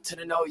FLA up to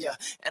the know ya.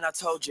 And I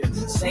told you,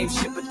 same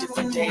shit but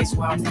different days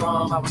where I'm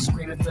from. I was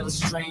screaming, feel a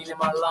strain in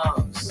my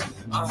lungs.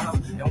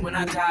 And when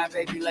I die,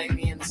 baby, lay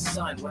me in the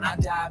sun. When I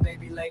die,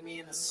 baby, lay me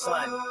in the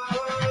sun.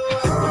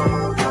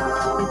 Hold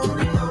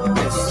on,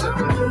 Mr.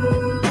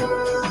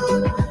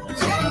 Meter,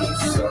 can you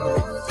slow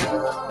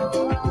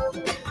down?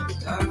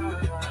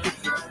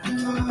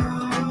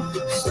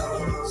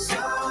 Slow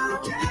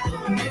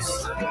down,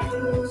 Mr.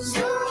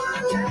 Meter,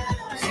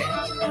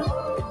 can you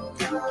hold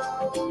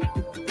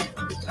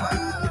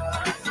down?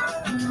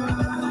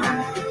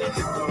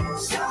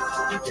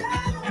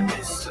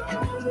 Mr.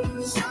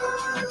 Meter,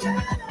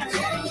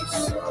 can you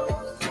slow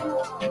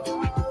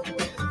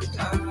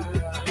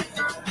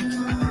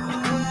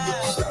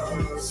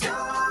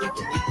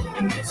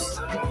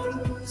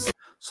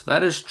So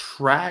that is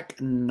track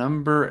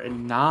number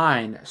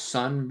 9,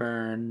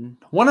 Sunburn.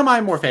 One of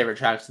my more favorite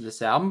tracks of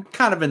this album.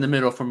 Kind of in the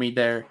middle for me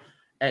there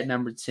at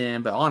number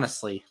 10. But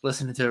honestly,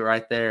 listening to it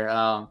right there,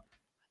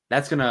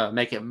 that's going to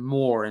make it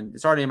more. And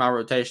it's already in my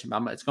rotation,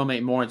 but it's going to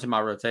make more into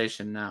my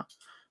rotation now.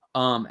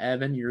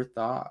 Evan, your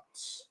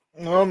thoughts?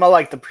 I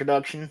like the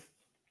production.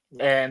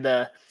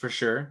 And for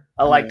sure.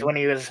 I liked when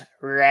he was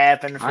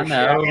rapping for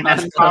sure. I mean,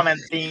 that's a common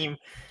theme.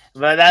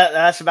 But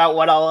that's about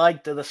what I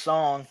liked of the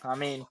song. I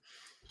mean,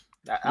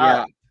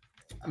 yeah,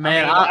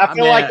 man. I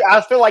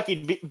feel like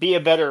he'd be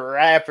a better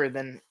rapper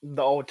than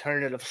the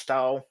alternative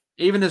style.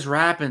 Even his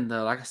rapping,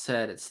 though, like I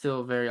said, it's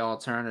still very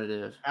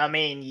alternative. I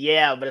mean,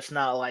 yeah, but it's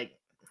not like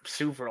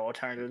super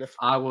alternative.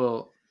 I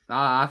don't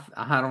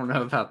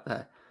know about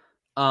that.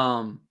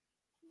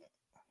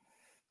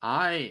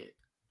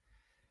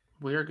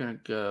 We're gonna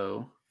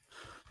go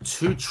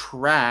to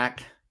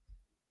track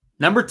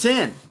number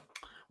 10.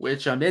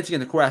 Which Dancing in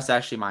the Courthouse is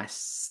actually my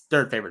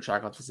third favorite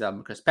track off this album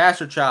because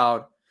Pastor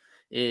Child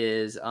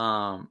is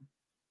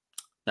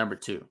number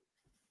 2.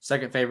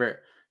 Second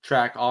favorite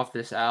track off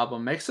this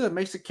album. Makes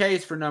a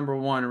case for number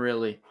 1,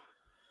 really.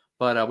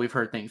 But we've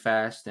heard Think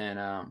Fast,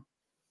 and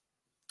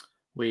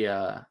we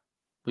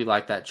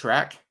like that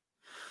track.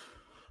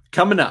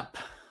 Coming up,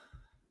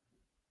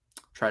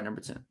 track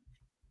number 10.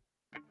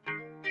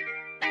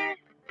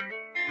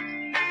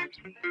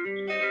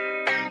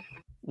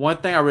 One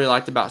thing I really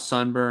liked about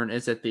Sunburn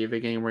is at the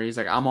beginning where he's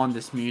like, I'm on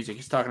this music.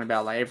 He's talking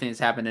about like everything that's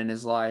happened in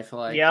his life.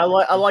 Like, yeah,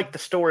 I like the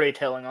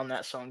storytelling on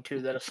that song too.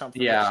 That is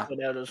something that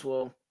stood out as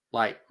well.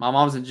 Like, my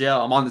mom's in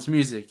jail. I'm on this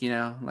music, you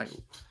know? Like,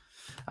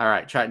 all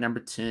right, track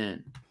number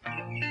 10.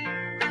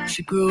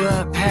 She grew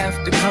up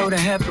half Dakota,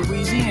 half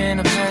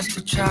Louisiana,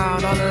 Pastor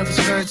Child. All of his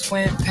skirts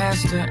went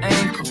past her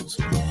ankles.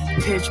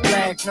 Pitch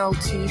black, no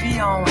TV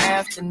on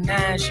after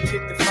 9. She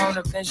picked the phone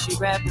up and she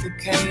wrapped the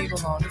cable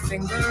on her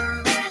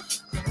finger.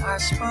 I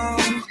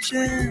spoke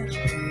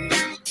gently,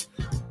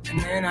 and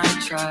then I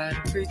tried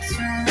to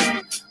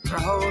pretend to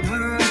hold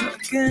her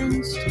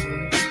against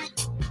me.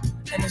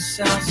 And it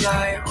sounds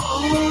like,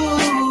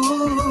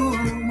 ooh,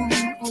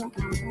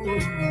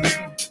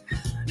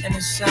 and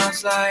it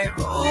sounds like,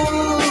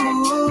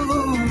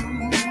 ooh.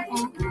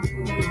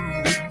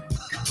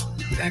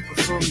 Back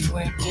before we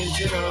went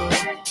digital,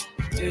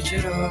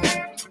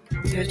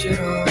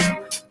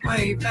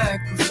 way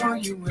back before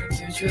you went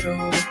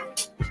digital.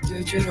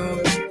 digital.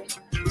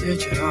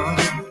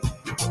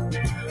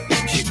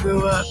 She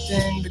grew up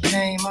and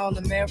became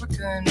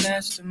all-American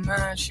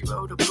mastermind. She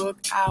wrote a book,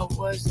 I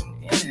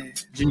wasn't in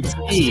it.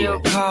 Still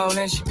call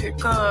and she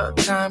pick up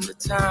time to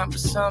time, but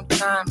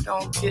sometimes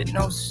don't get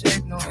no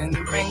signal in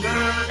the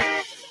ringer.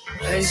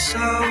 Play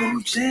so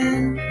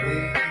gently,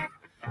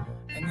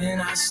 and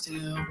then I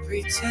still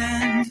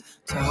pretend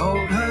to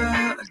hold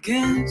her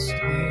against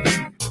me.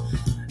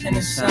 And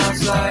it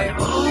sounds like,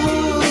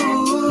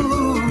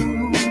 ooh.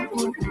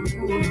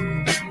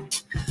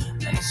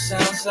 And it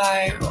sounds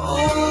like,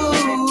 ooh.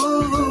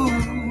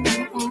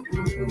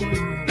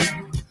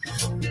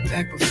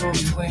 Back before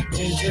we went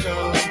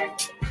digital.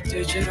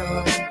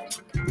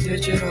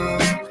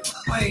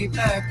 Way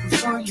back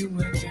before you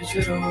went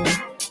digital.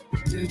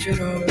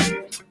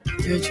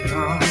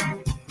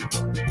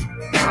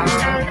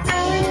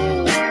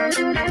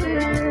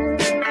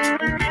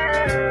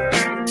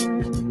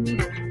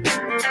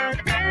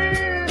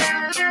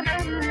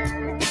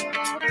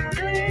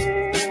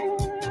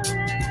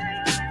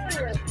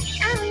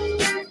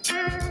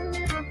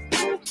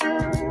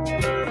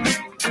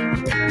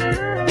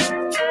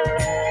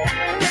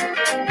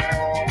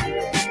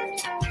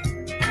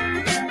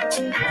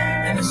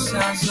 And it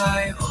sounds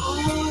like,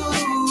 ooh.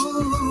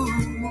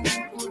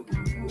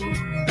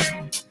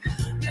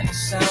 And it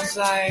sounds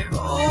like,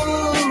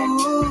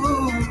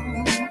 ooh.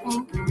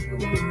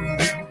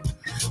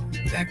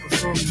 Back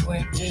before we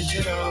went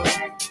digital.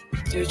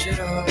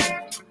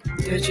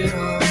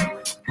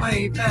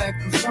 Way back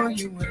before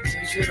you went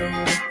digital.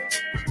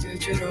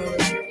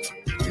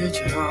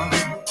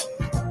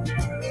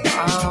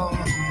 Oh.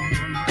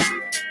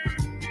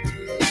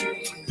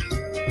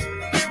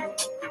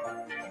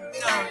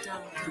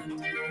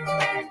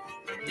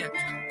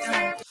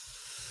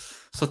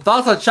 So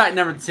thoughts on track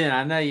number 10.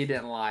 I know you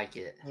didn't like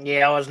it.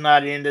 Yeah, I was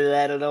not into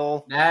that at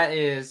all. That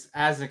is,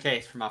 as the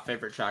case, for my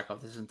favorite track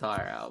of this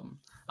entire album.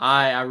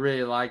 I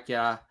really like,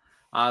 I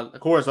of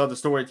course love the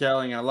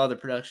storytelling, and I love the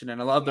production,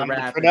 and I love the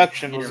rap. The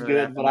production was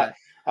good, but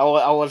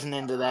I wasn't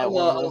into that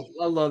one.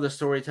 I love the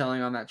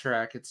storytelling on that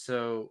track. It's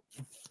so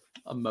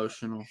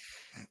emotional.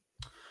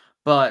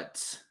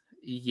 But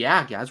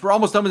yeah, guys, we're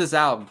almost done with this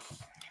album.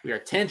 We are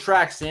 10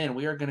 tracks in.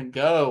 We are going to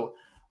go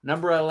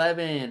number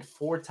 11,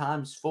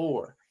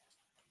 4x4.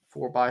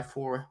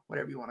 4x4,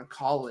 whatever you want to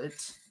call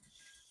it.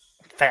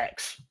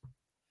 Facts.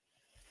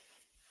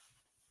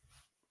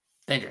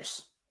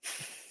 Dangerous.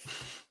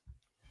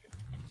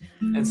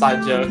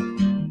 Inside joke.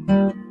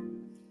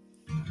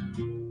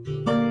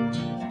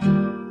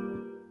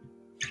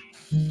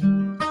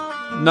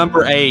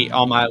 Number 8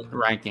 on my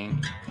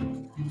ranking.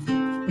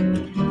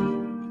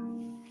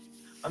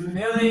 A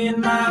million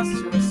miles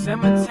to a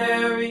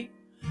cemetery,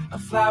 a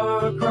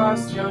flower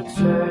across your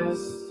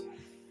chest,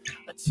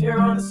 a tear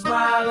on a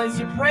smile as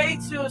you pray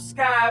to a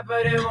sky,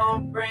 but it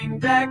won't bring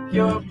back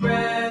your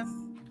breath.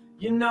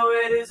 You know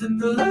it isn't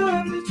the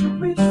love that you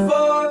wish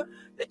for,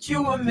 that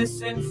you were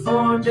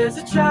misinformed as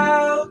a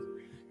child,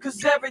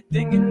 'cause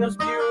everything in those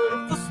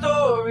beautiful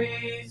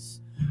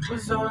stories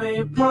was only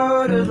a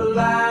part of a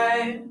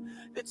lie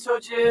that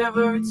told you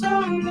every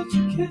time that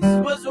you kissed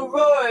was a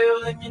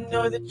royal, and you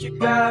know that you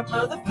got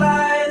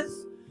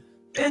butterflies.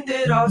 And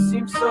it all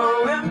seems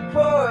so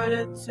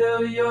important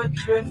till you're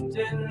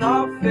drifting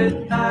off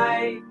at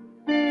night.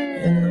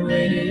 And the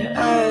way that your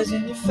eyes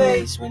and your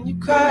face when you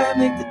cry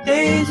make the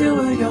days you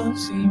were young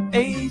seem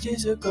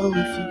ages ago.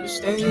 If you could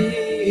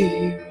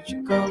stay, would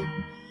you go?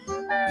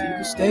 If you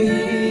could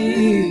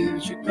stay,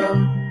 would you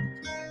go?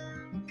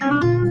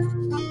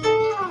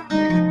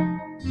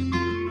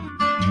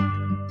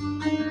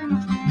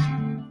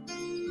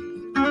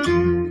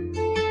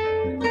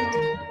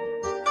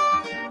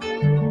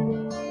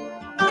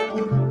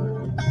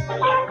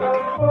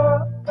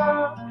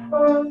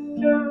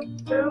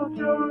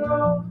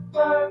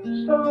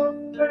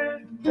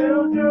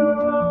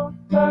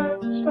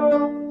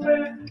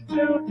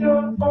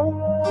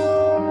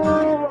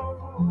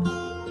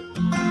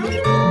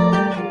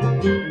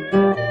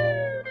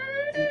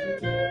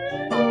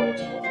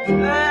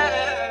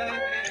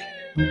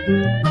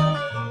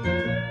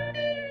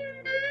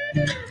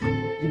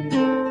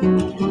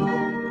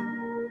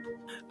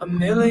 A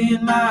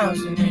million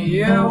miles and a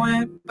year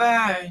went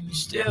by and you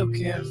still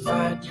can't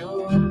find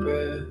your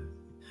breath.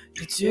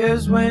 Your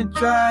tears went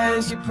dry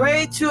as you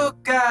prayed to a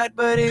God,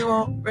 but he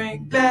won't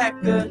bring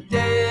back the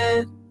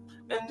dead.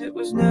 And it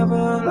was never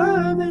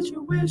love that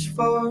you wished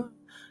for,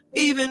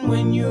 even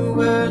when you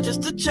were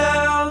just a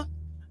child,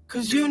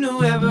 'cause you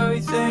knew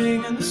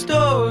everything and the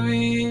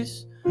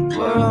stories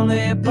were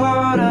only a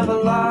part of a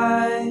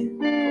lie.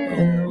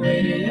 And the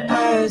way that your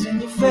eyes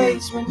and your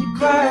face when you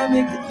cry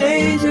make the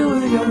days you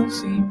were young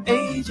seem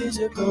ages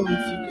ago.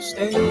 If you could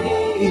stay,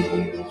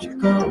 would you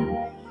go?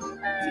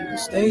 If you could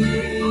stay,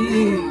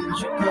 would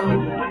you go?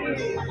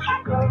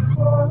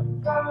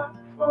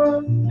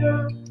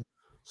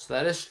 So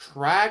that is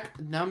track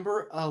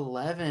number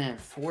 11,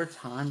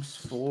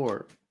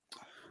 4x4.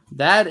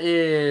 That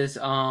is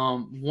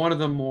one of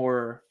the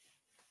more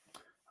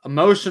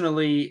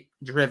emotionally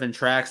driven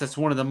tracks. That's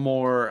one of the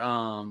more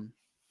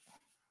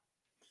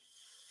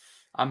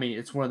I mean,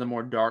 it's one of the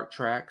more dark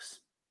tracks.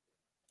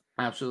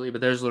 Absolutely.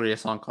 But there's literally a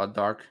song called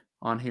Dark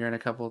on here in a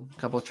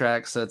couple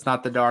tracks. So it's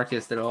not the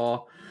darkest at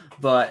all.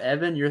 But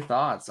Evan, your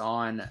thoughts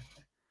on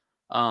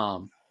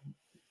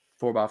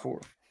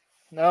 4x4?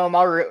 No,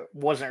 I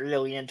wasn't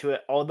really into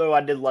it. Although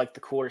I did like the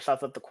chorus. I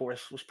thought the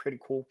chorus was pretty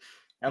cool.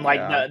 And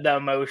like the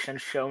emotion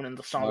shown in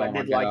the song. I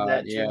did like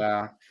that too.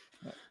 Yeah.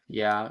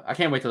 Yeah. I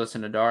can't wait to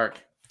listen to Dark.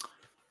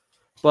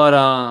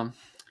 But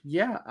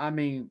yeah, I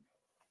mean,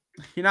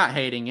 you're not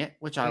hating it,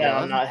 which I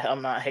love.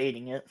 I'm not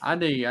hating it. I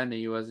knew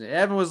you wasn't.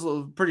 Evan was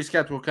pretty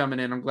skeptical coming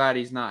in. I'm glad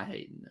he's not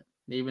hating it.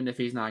 Even if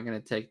he's not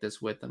going to take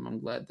this with him,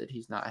 I'm glad that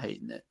he's not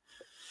hating it.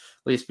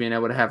 At least being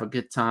able to have a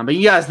good time. But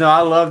you guys know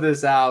I love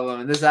this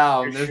album. And this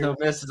album, there's no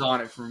misses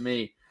on it for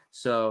me.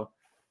 So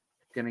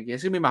it's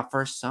gonna be my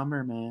first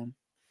summer, man.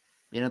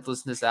 You have to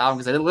listen to this album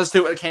because I didn't listen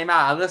to it when it came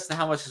out. I listened to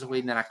How Much Is a Weed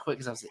and then I quit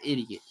because I was an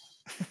idiot.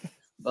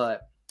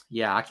 But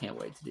yeah, I can't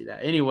wait to do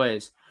that.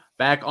 Anyways,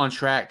 back on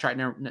track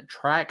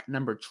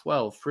number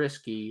 12,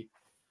 Frisky,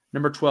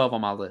 number 12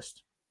 on my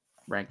list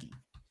ranking.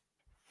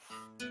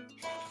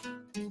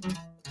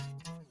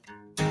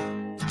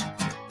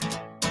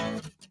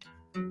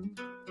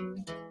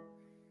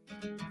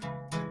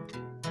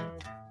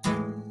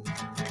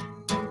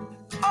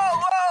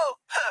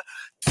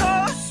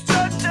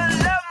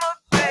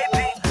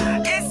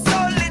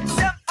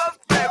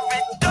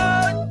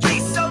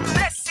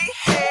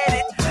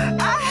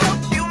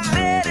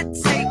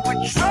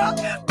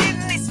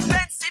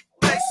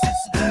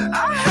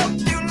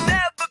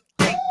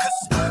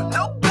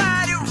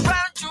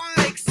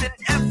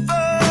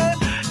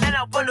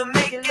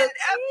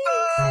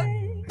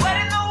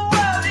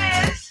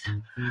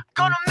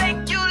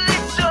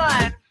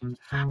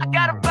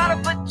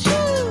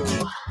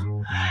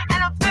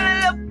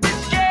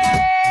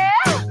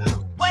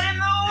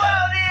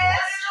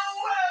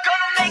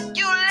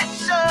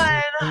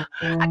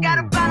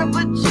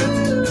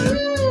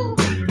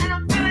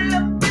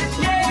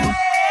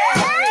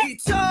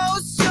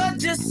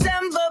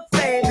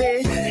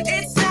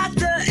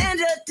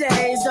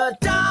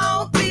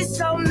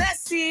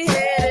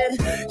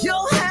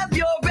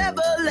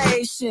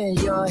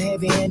 You're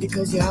heavy-handed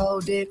because you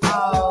hold it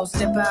all.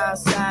 Step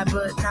outside,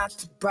 but not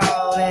to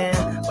brawl.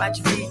 And watch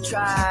your feet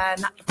try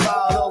not to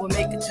fall over.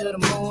 Make it to the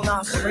moon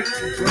off straight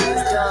and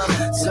bruised up.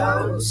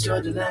 So it's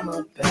your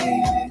dilemma,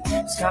 baby.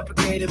 It's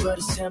complicated, but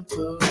it's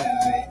temporary.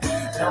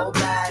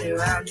 Nobody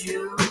around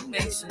you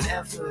makes an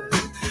effort,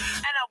 and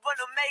I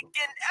wanna make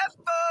an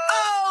effort.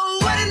 Oh,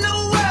 what in the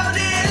world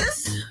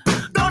is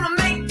gonna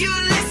make you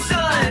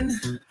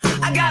listen?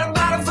 I got a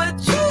bottle for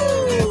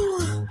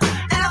two,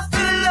 and I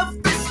feel a little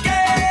bit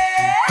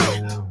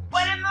scared.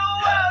 What in the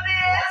world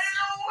is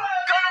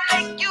gonna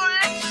make you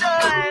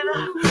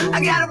listen? I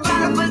got a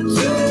bottle for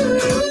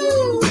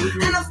two,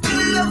 and I feel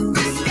a little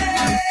bit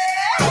scared.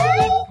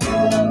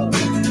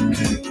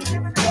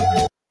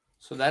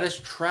 So that is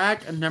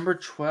track number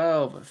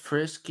 12,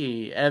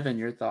 Frisky. Evan,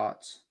 your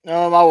thoughts?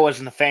 I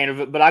wasn't a fan of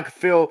it, but I could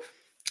feel.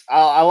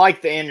 I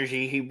like the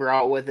energy he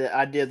brought with it.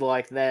 I did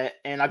like that,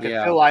 and I could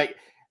feel like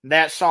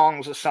that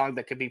song's a song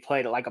that could be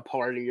played at like a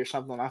party or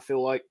something. I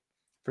feel like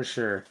for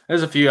sure.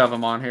 There's a few of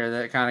them on here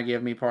that kind of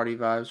give me party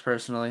vibes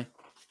personally.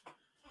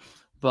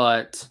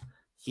 But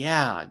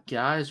yeah,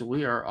 guys,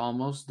 we are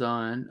almost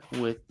done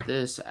with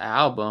this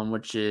album,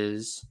 which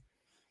is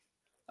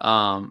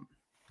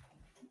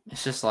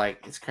it's just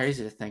like it's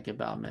crazy to think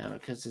about, man,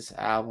 because this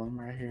album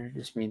right here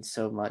just means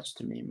so much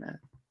to me, man.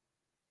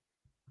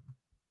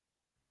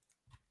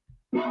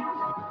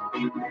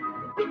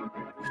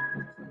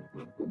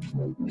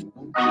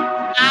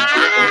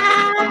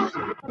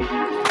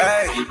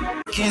 Hey,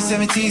 King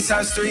 17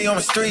 times 3,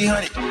 almost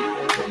 300.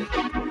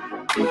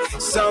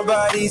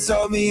 Somebody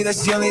told me that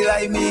she only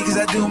like me cause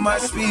I do my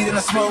speed and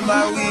I smoke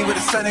my weed with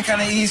a certain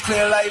kind of ease,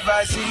 clear light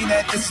vibe, seeing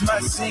that this is my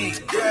scene,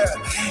 yeah.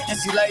 And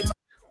she like my...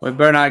 We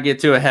better not get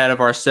too ahead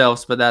of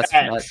ourselves, but that's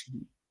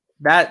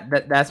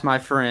my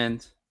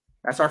friend.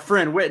 That's our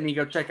friend Whitney.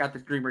 Go check out the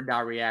Dreamer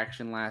Dot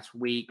reaction last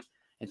week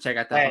and check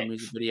out that whole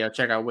music video.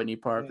 Check out Whitney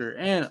Parker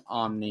and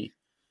Omni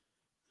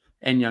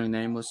and Young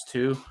Nameless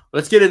too.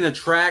 Let's get into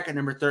track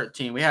number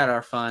 13. We had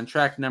our fun.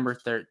 Track number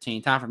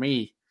 13. Time for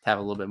me to have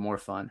a little bit more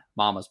fun.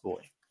 Mama's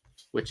Boy,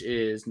 which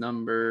is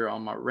number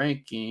on my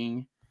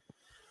ranking.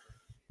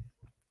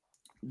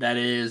 That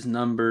is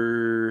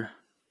number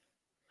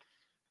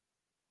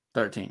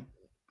 13.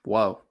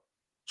 Whoa.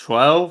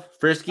 12?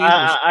 Frisky?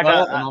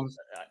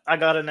 I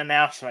got an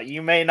announcement.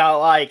 You may not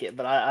like it,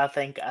 but I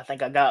think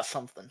I got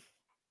something.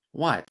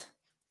 What?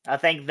 I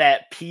think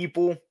that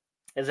People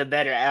is a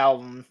better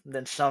album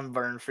than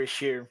Sunburn for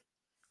sure.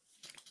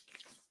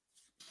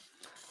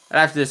 I'd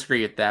have to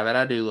disagree with that, but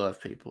I do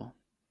love People.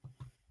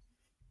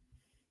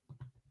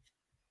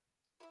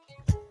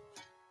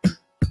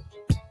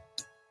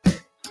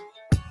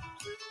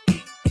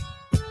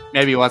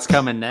 Maybe what's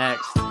coming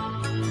next.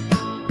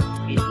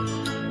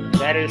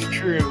 That is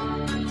true.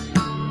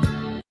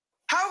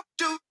 How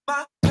do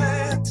my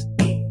plans?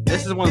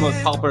 This is one of the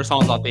most popular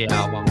songs off the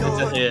album.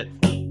 It's a hit.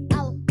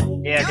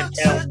 Yeah, I can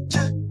tell.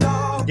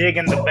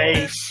 Digging the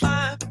bass.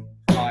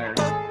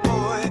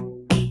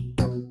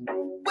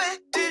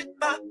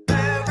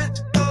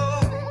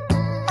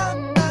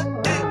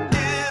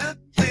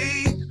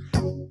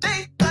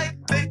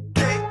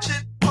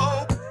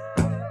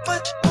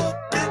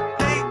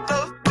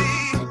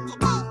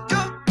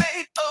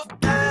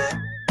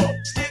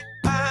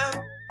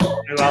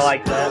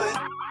 like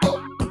that.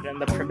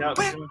 And the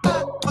production.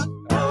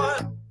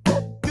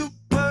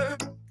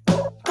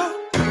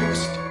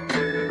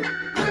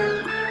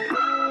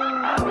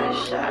 I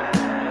wish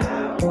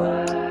I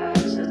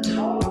was a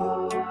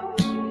toy.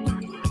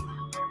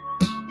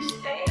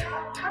 Stay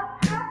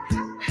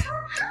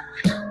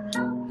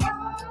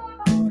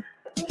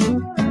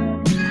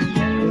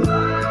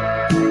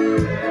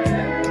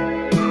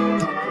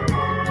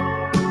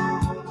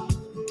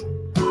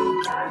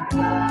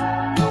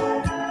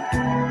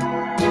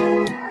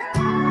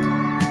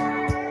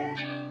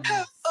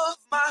Of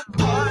my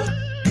heart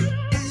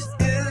is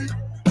in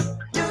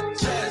your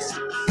chest.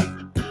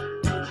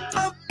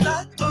 I'm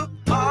not a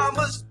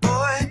mama's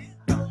boy.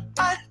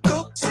 I'd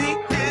go see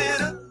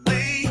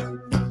Italy.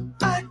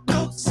 I'd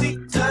go see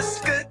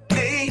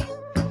Tuscany.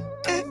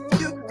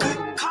 If you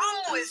could come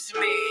with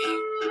me.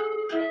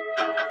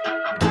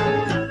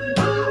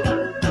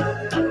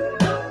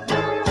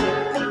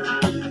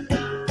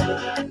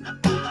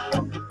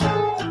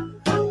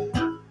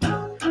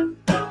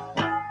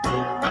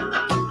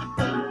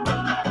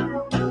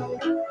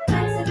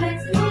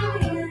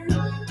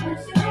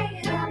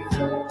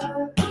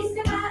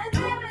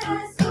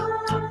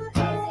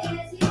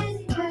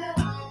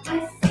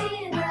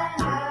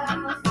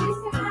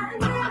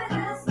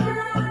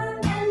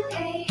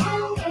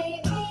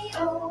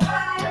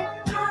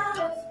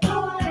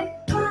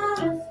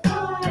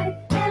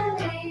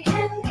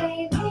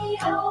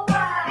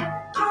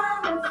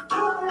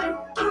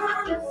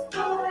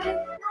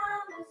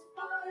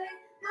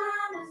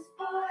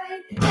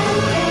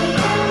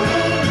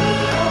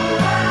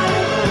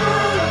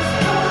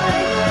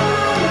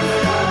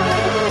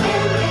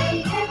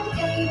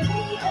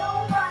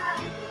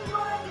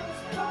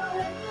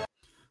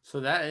 So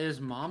that is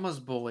Mama's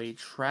Boy,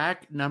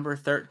 track number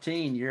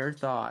 13. Your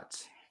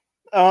thoughts?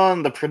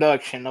 The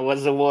production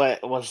was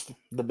what was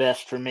the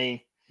best for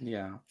me,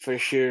 Yeah. for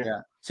sure.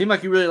 Yeah. Seemed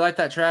like you really liked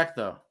that track,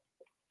 though.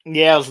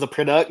 Yeah, it was the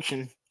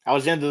production. I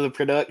was into the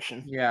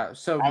production. Yeah,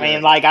 so I good.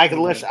 mean, like I So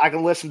could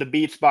good. listen to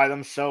beats by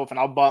themselves, and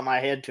I'll bob my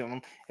head to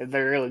them if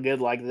they're really good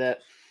like that.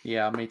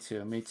 Yeah, me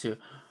too. Me too.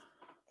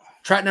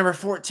 Track number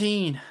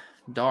 14,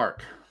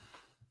 Dark.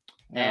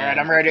 All right,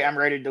 I'm ready. I'm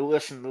ready to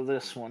listen to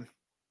this one.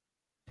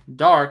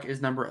 Dark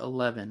is number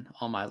 11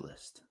 on my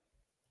list.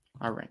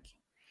 Our ranking.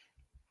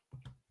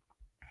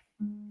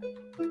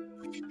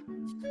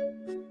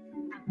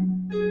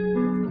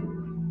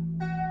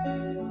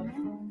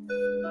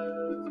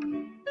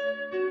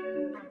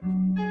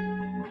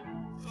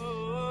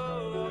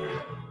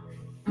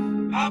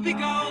 I'll be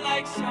gone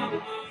like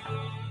summer.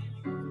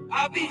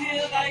 I'll be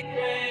here like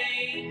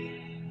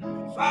rain.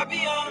 Far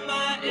beyond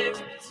my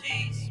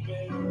expertise,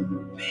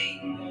 will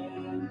be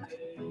that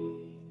day.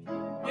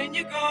 When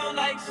you're gone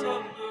like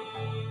summer,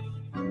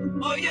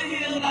 or you're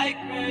here like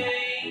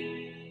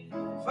rain.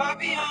 Far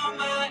beyond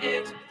my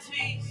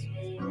expertise,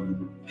 will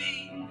be that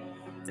day.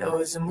 There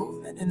was a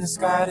movement in the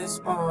sky this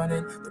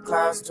morning. The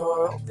clouds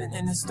tore open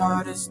and it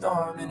started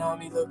storming on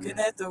me. Looking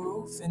at the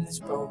roof in this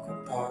broken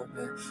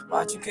apartment,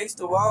 watching case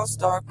the walls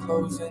start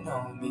closing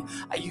on me.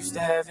 I used to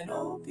have an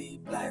old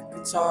beat black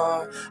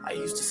guitar. I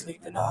used to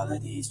sleep in all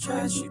of these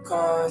trashy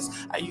cars.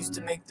 I used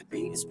to make the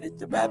beat and spit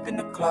the rap in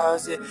the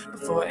closet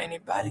before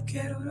anybody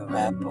cared who the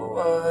rapper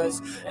was.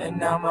 And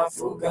now my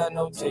food got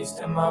no taste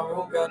in my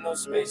room, got no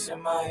space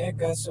in my head,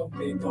 got so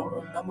big. Don't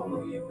remember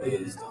who you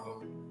is though.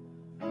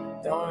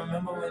 Don't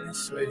remember when it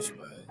switched,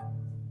 but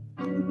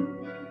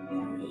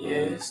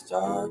yeah, it's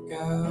dark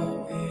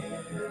out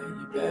here.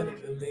 You better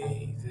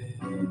believe it.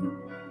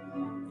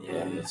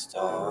 Yeah, it's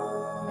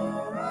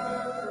dark.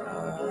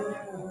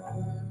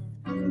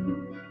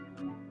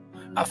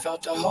 I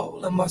felt a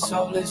hole in my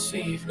soul this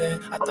evening.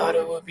 I thought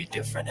it would be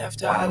different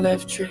after I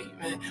left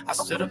treatment. I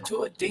stood up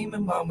to a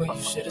demon, mama,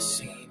 you should have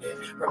seen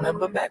it.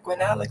 Remember back when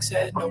Alex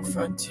had no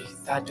front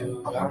teeth? I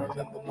do, I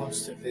remember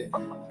most of it.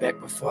 Back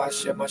before I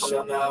shed my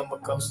shell, now I'm a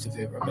ghost of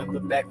it. Remember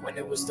back when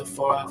it was the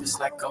four of us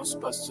like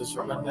Ghostbusters?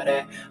 Remember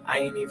that? I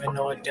ain't even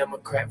know a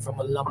Democrat from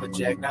a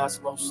lumberjack. Now it's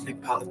mostly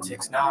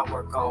politics. Now I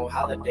work on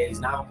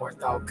holidays. Now I'm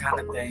worth all kind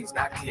of things.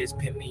 Now kids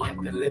pin me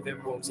up in living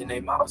rooms in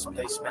their mama's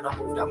place. Man, I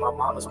moved out my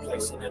mama's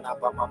place and then I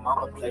bought my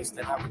mama place.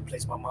 Then I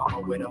replaced my mama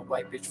with a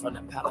white bitch from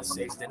the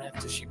Palisades. Then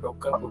after she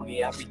broke up with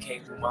me, I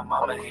became who my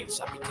mama hates.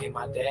 I became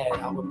my dad.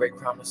 I would break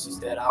promises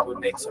that I would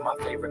make to my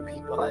favorite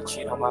people. I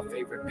cheat on my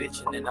favorite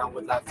bitch and then I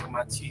would lie through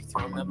my teeth.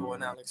 You remember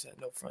when Alex had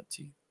no front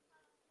teeth?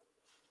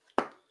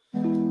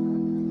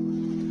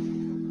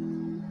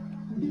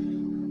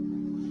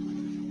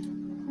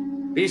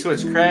 Beast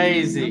was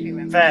crazy.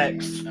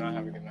 Facts. I don't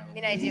have a good memory. I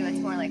mean, I do. It's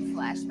more like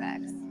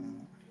flashbacks.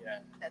 Yeah.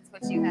 That's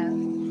what you have,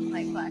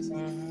 like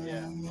flashbacks.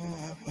 Yeah.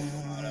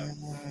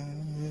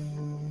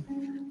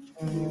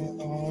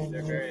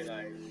 They're very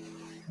like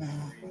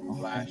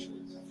flashes.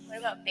 What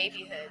about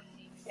babyhood?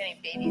 Any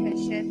babyhood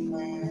shit in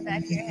the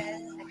back of your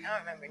head? Like, I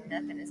don't remember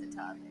nothing as a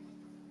toddler.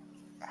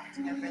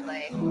 Do you remember,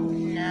 like,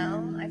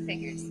 no? I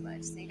figured as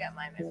much. So you got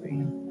my memory.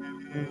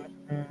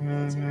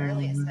 What's your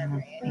earliest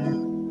memory,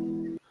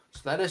 Eddie?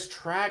 So that is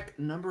track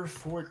number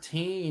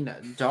 14,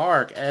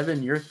 Dark.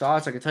 Evan, your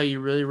thoughts? I can tell you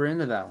really were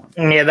into that one.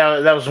 Yeah,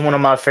 that was one of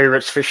my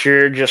favorites for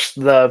sure. Just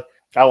I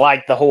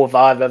like the whole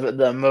vibe of it,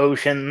 the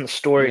emotion, the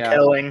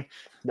storytelling,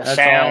 the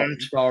sound,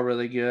 It's all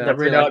really good. the I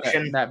really like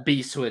production. that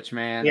beat switch,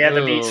 man. Yeah,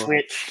 the beat Ooh.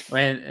 switch.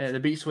 Man, the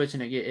beat switch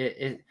and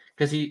it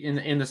because he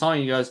in the song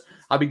he goes,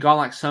 "I'll be gone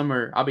like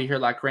summer, I'll be here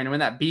like rain." And when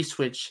that beat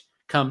switch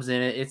comes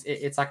in,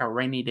 it's like a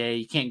rainy day,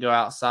 you can't go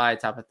outside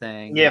type of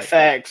thing. Yeah, like,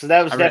 facts.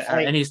 That was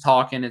definitely, and he's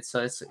talking. It's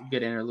a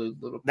good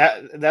interlude. Little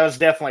that was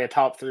definitely a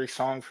top 3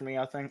 song for me.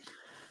 I think.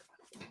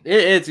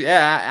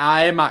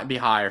 It might be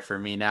higher for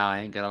me now. I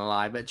ain't gonna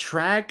lie, but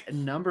track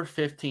number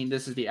 15.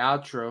 This is the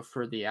outro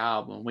for the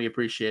album. We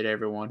appreciate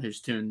everyone who's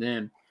tuned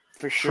in.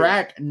 For sure.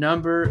 Track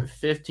number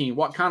 15.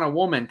 What Kind of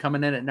Woman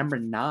coming in at number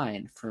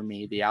 9 for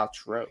me, the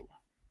outro.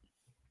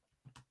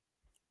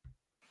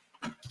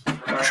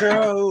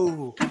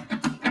 True.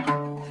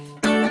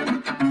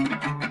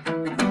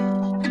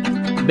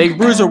 Big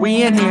Bruiser,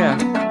 we in here.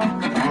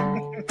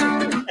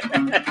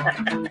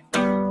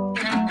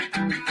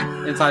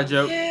 Inside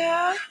joke.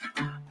 Yeah,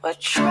 what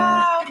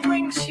trial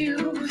brings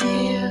you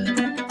here?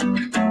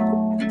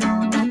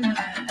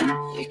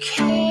 You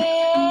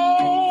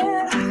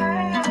can't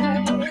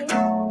hide.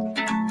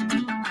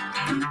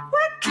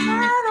 What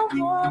kind of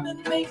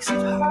woman makes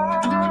it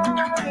hard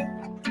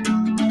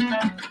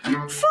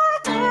for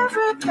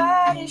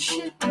everybody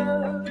she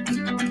loves?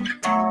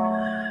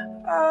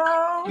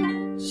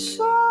 Oh,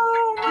 so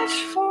much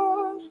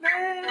for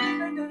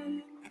living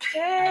in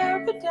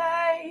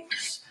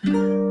paradise.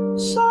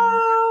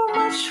 So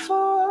much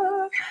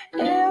for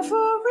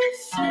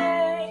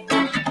everything.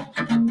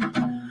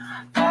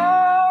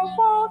 I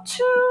want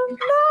to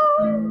know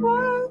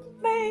what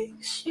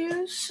makes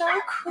you so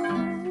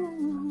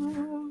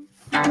cruel.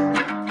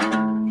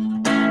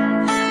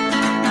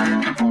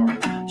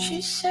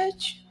 She said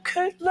you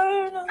could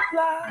learn a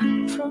lot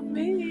from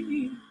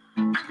me.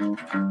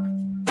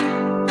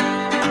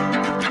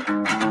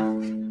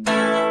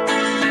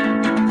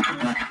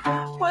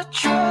 What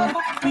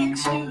trouble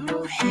brings you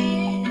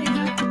here?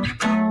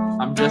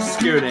 I'm just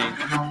scooting.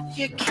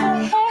 You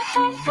can't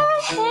hide.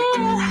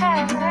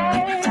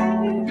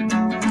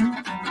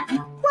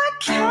 What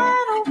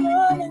kind of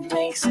woman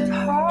makes it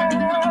hard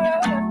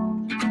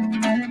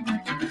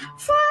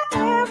for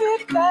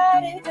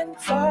everybody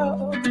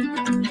involved?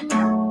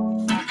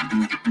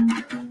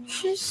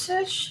 She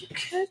said she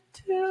could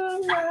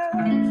do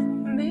right for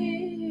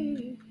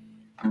me.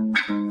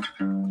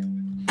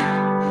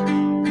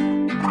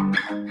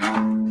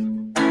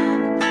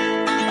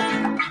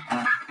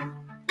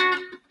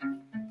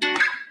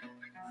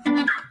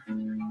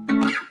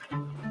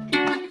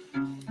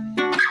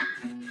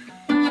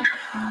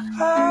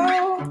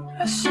 Oh,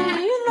 I see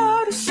you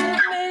noticing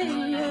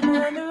me in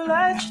a new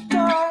light you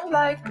don't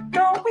like. But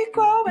don't we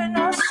grow in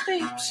our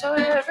sleep? So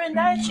every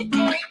night you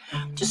can't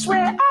just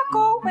where I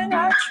go when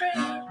I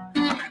dream.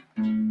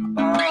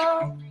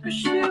 Oh,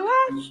 wish you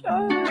had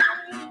shown.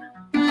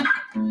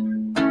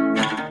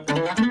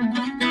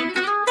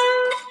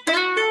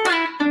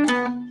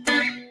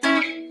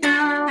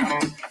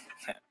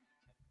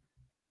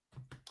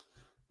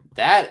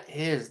 That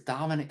is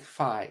Dominic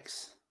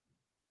Fike's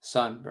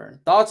Sunburn.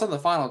 Thoughts on the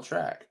final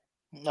track?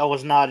 I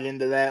was not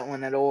into that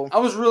one at all. I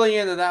was really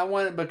into that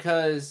one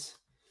because,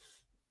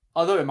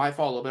 although it might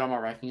fall a little bit on my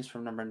rankings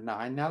from number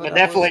 9 now. I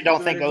definitely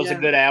don't think it was a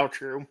good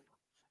outro.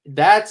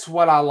 That's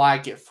what I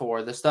like it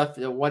for. The stuff,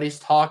 what he's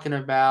talking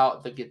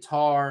about, the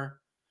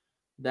guitar,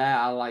 that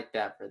I like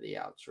that for the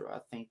outro. I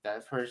think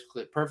that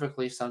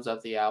perfectly sums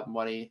up the album,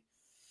 what he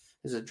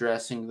is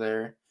addressing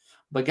there.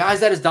 But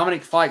guys, that is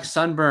Dominic Fike,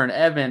 Sunburn.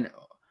 Evan,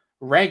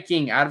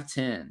 ranking out of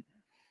 10.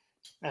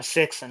 A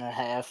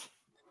 6.5.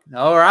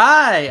 All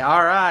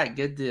right.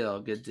 Good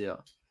deal.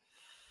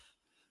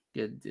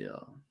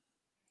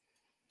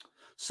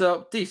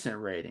 So decent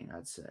rating,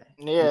 I'd say.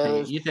 Yeah,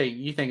 you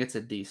think it's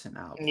a decent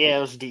album? Yeah,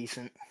 it was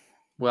decent.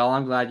 Well,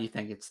 I'm glad you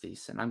think it's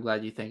decent.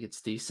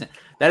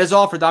 That is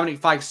all for Dominic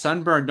Fike's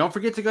Sunburn. Don't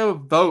forget to go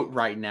vote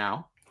right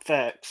now.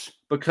 Facts.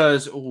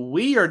 Because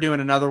we are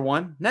doing another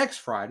one next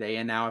Friday.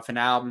 And now if an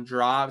album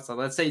drops, so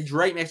let's say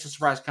Drake makes a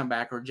surprise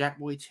comeback or Jack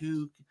Boys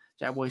 2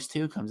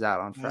 comes out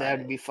on Friday.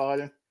 That'd be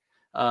fun.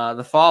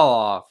 The fall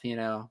off,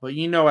 but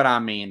you know what I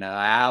mean. An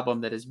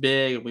album that is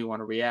big and we want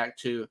to react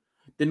to,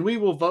 then we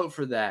will vote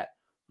for that.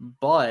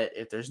 But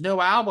if there's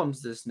no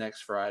albums this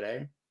next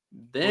Friday,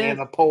 then we have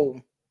a poll.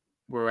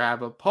 We'll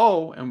have a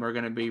poll and we're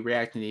going to be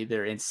reacting to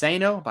either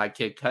Insano by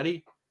Kid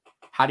Cudi,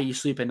 How Do You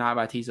Sleep at Night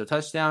by Tizo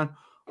Touchdown,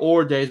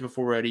 or Days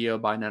Before Radio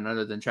by none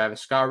other than Travis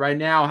Scott. Right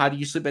now, How Do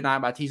You Sleep at Night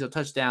by Tizo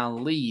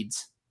Touchdown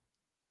leads.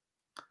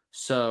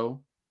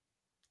 So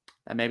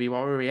that may be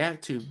what we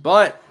react to.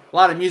 But a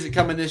lot of music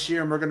coming this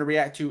year, and we're going to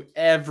react to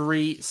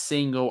every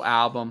single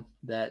album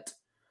that,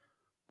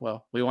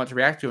 we want to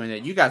react to and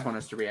that you guys want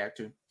us to react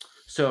to.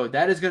 So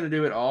that is going to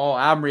do it all.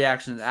 Album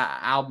reactions,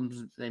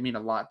 albums, they mean a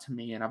lot to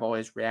me, and I've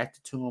always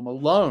reacted to them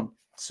alone.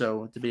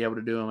 So to be able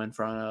to do them in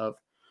front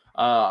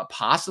of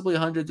possibly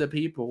hundreds of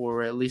people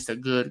or at least a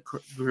good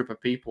group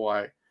of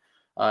people,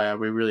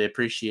 We really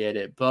appreciate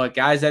it. But,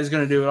 guys, that is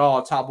going to do it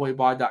all.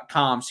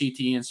 TopBoyBod.com,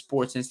 CTN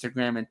Sports,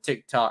 Instagram, and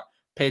TikTok.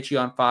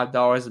 Patreon,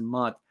 $5 a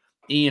month.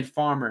 Ian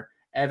Farmer,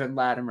 Evan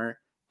Latimer.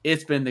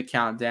 It's been the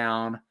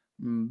countdown.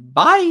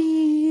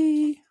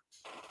 Bye.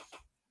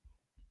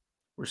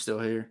 We're still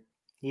here.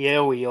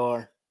 Yeah, we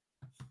are.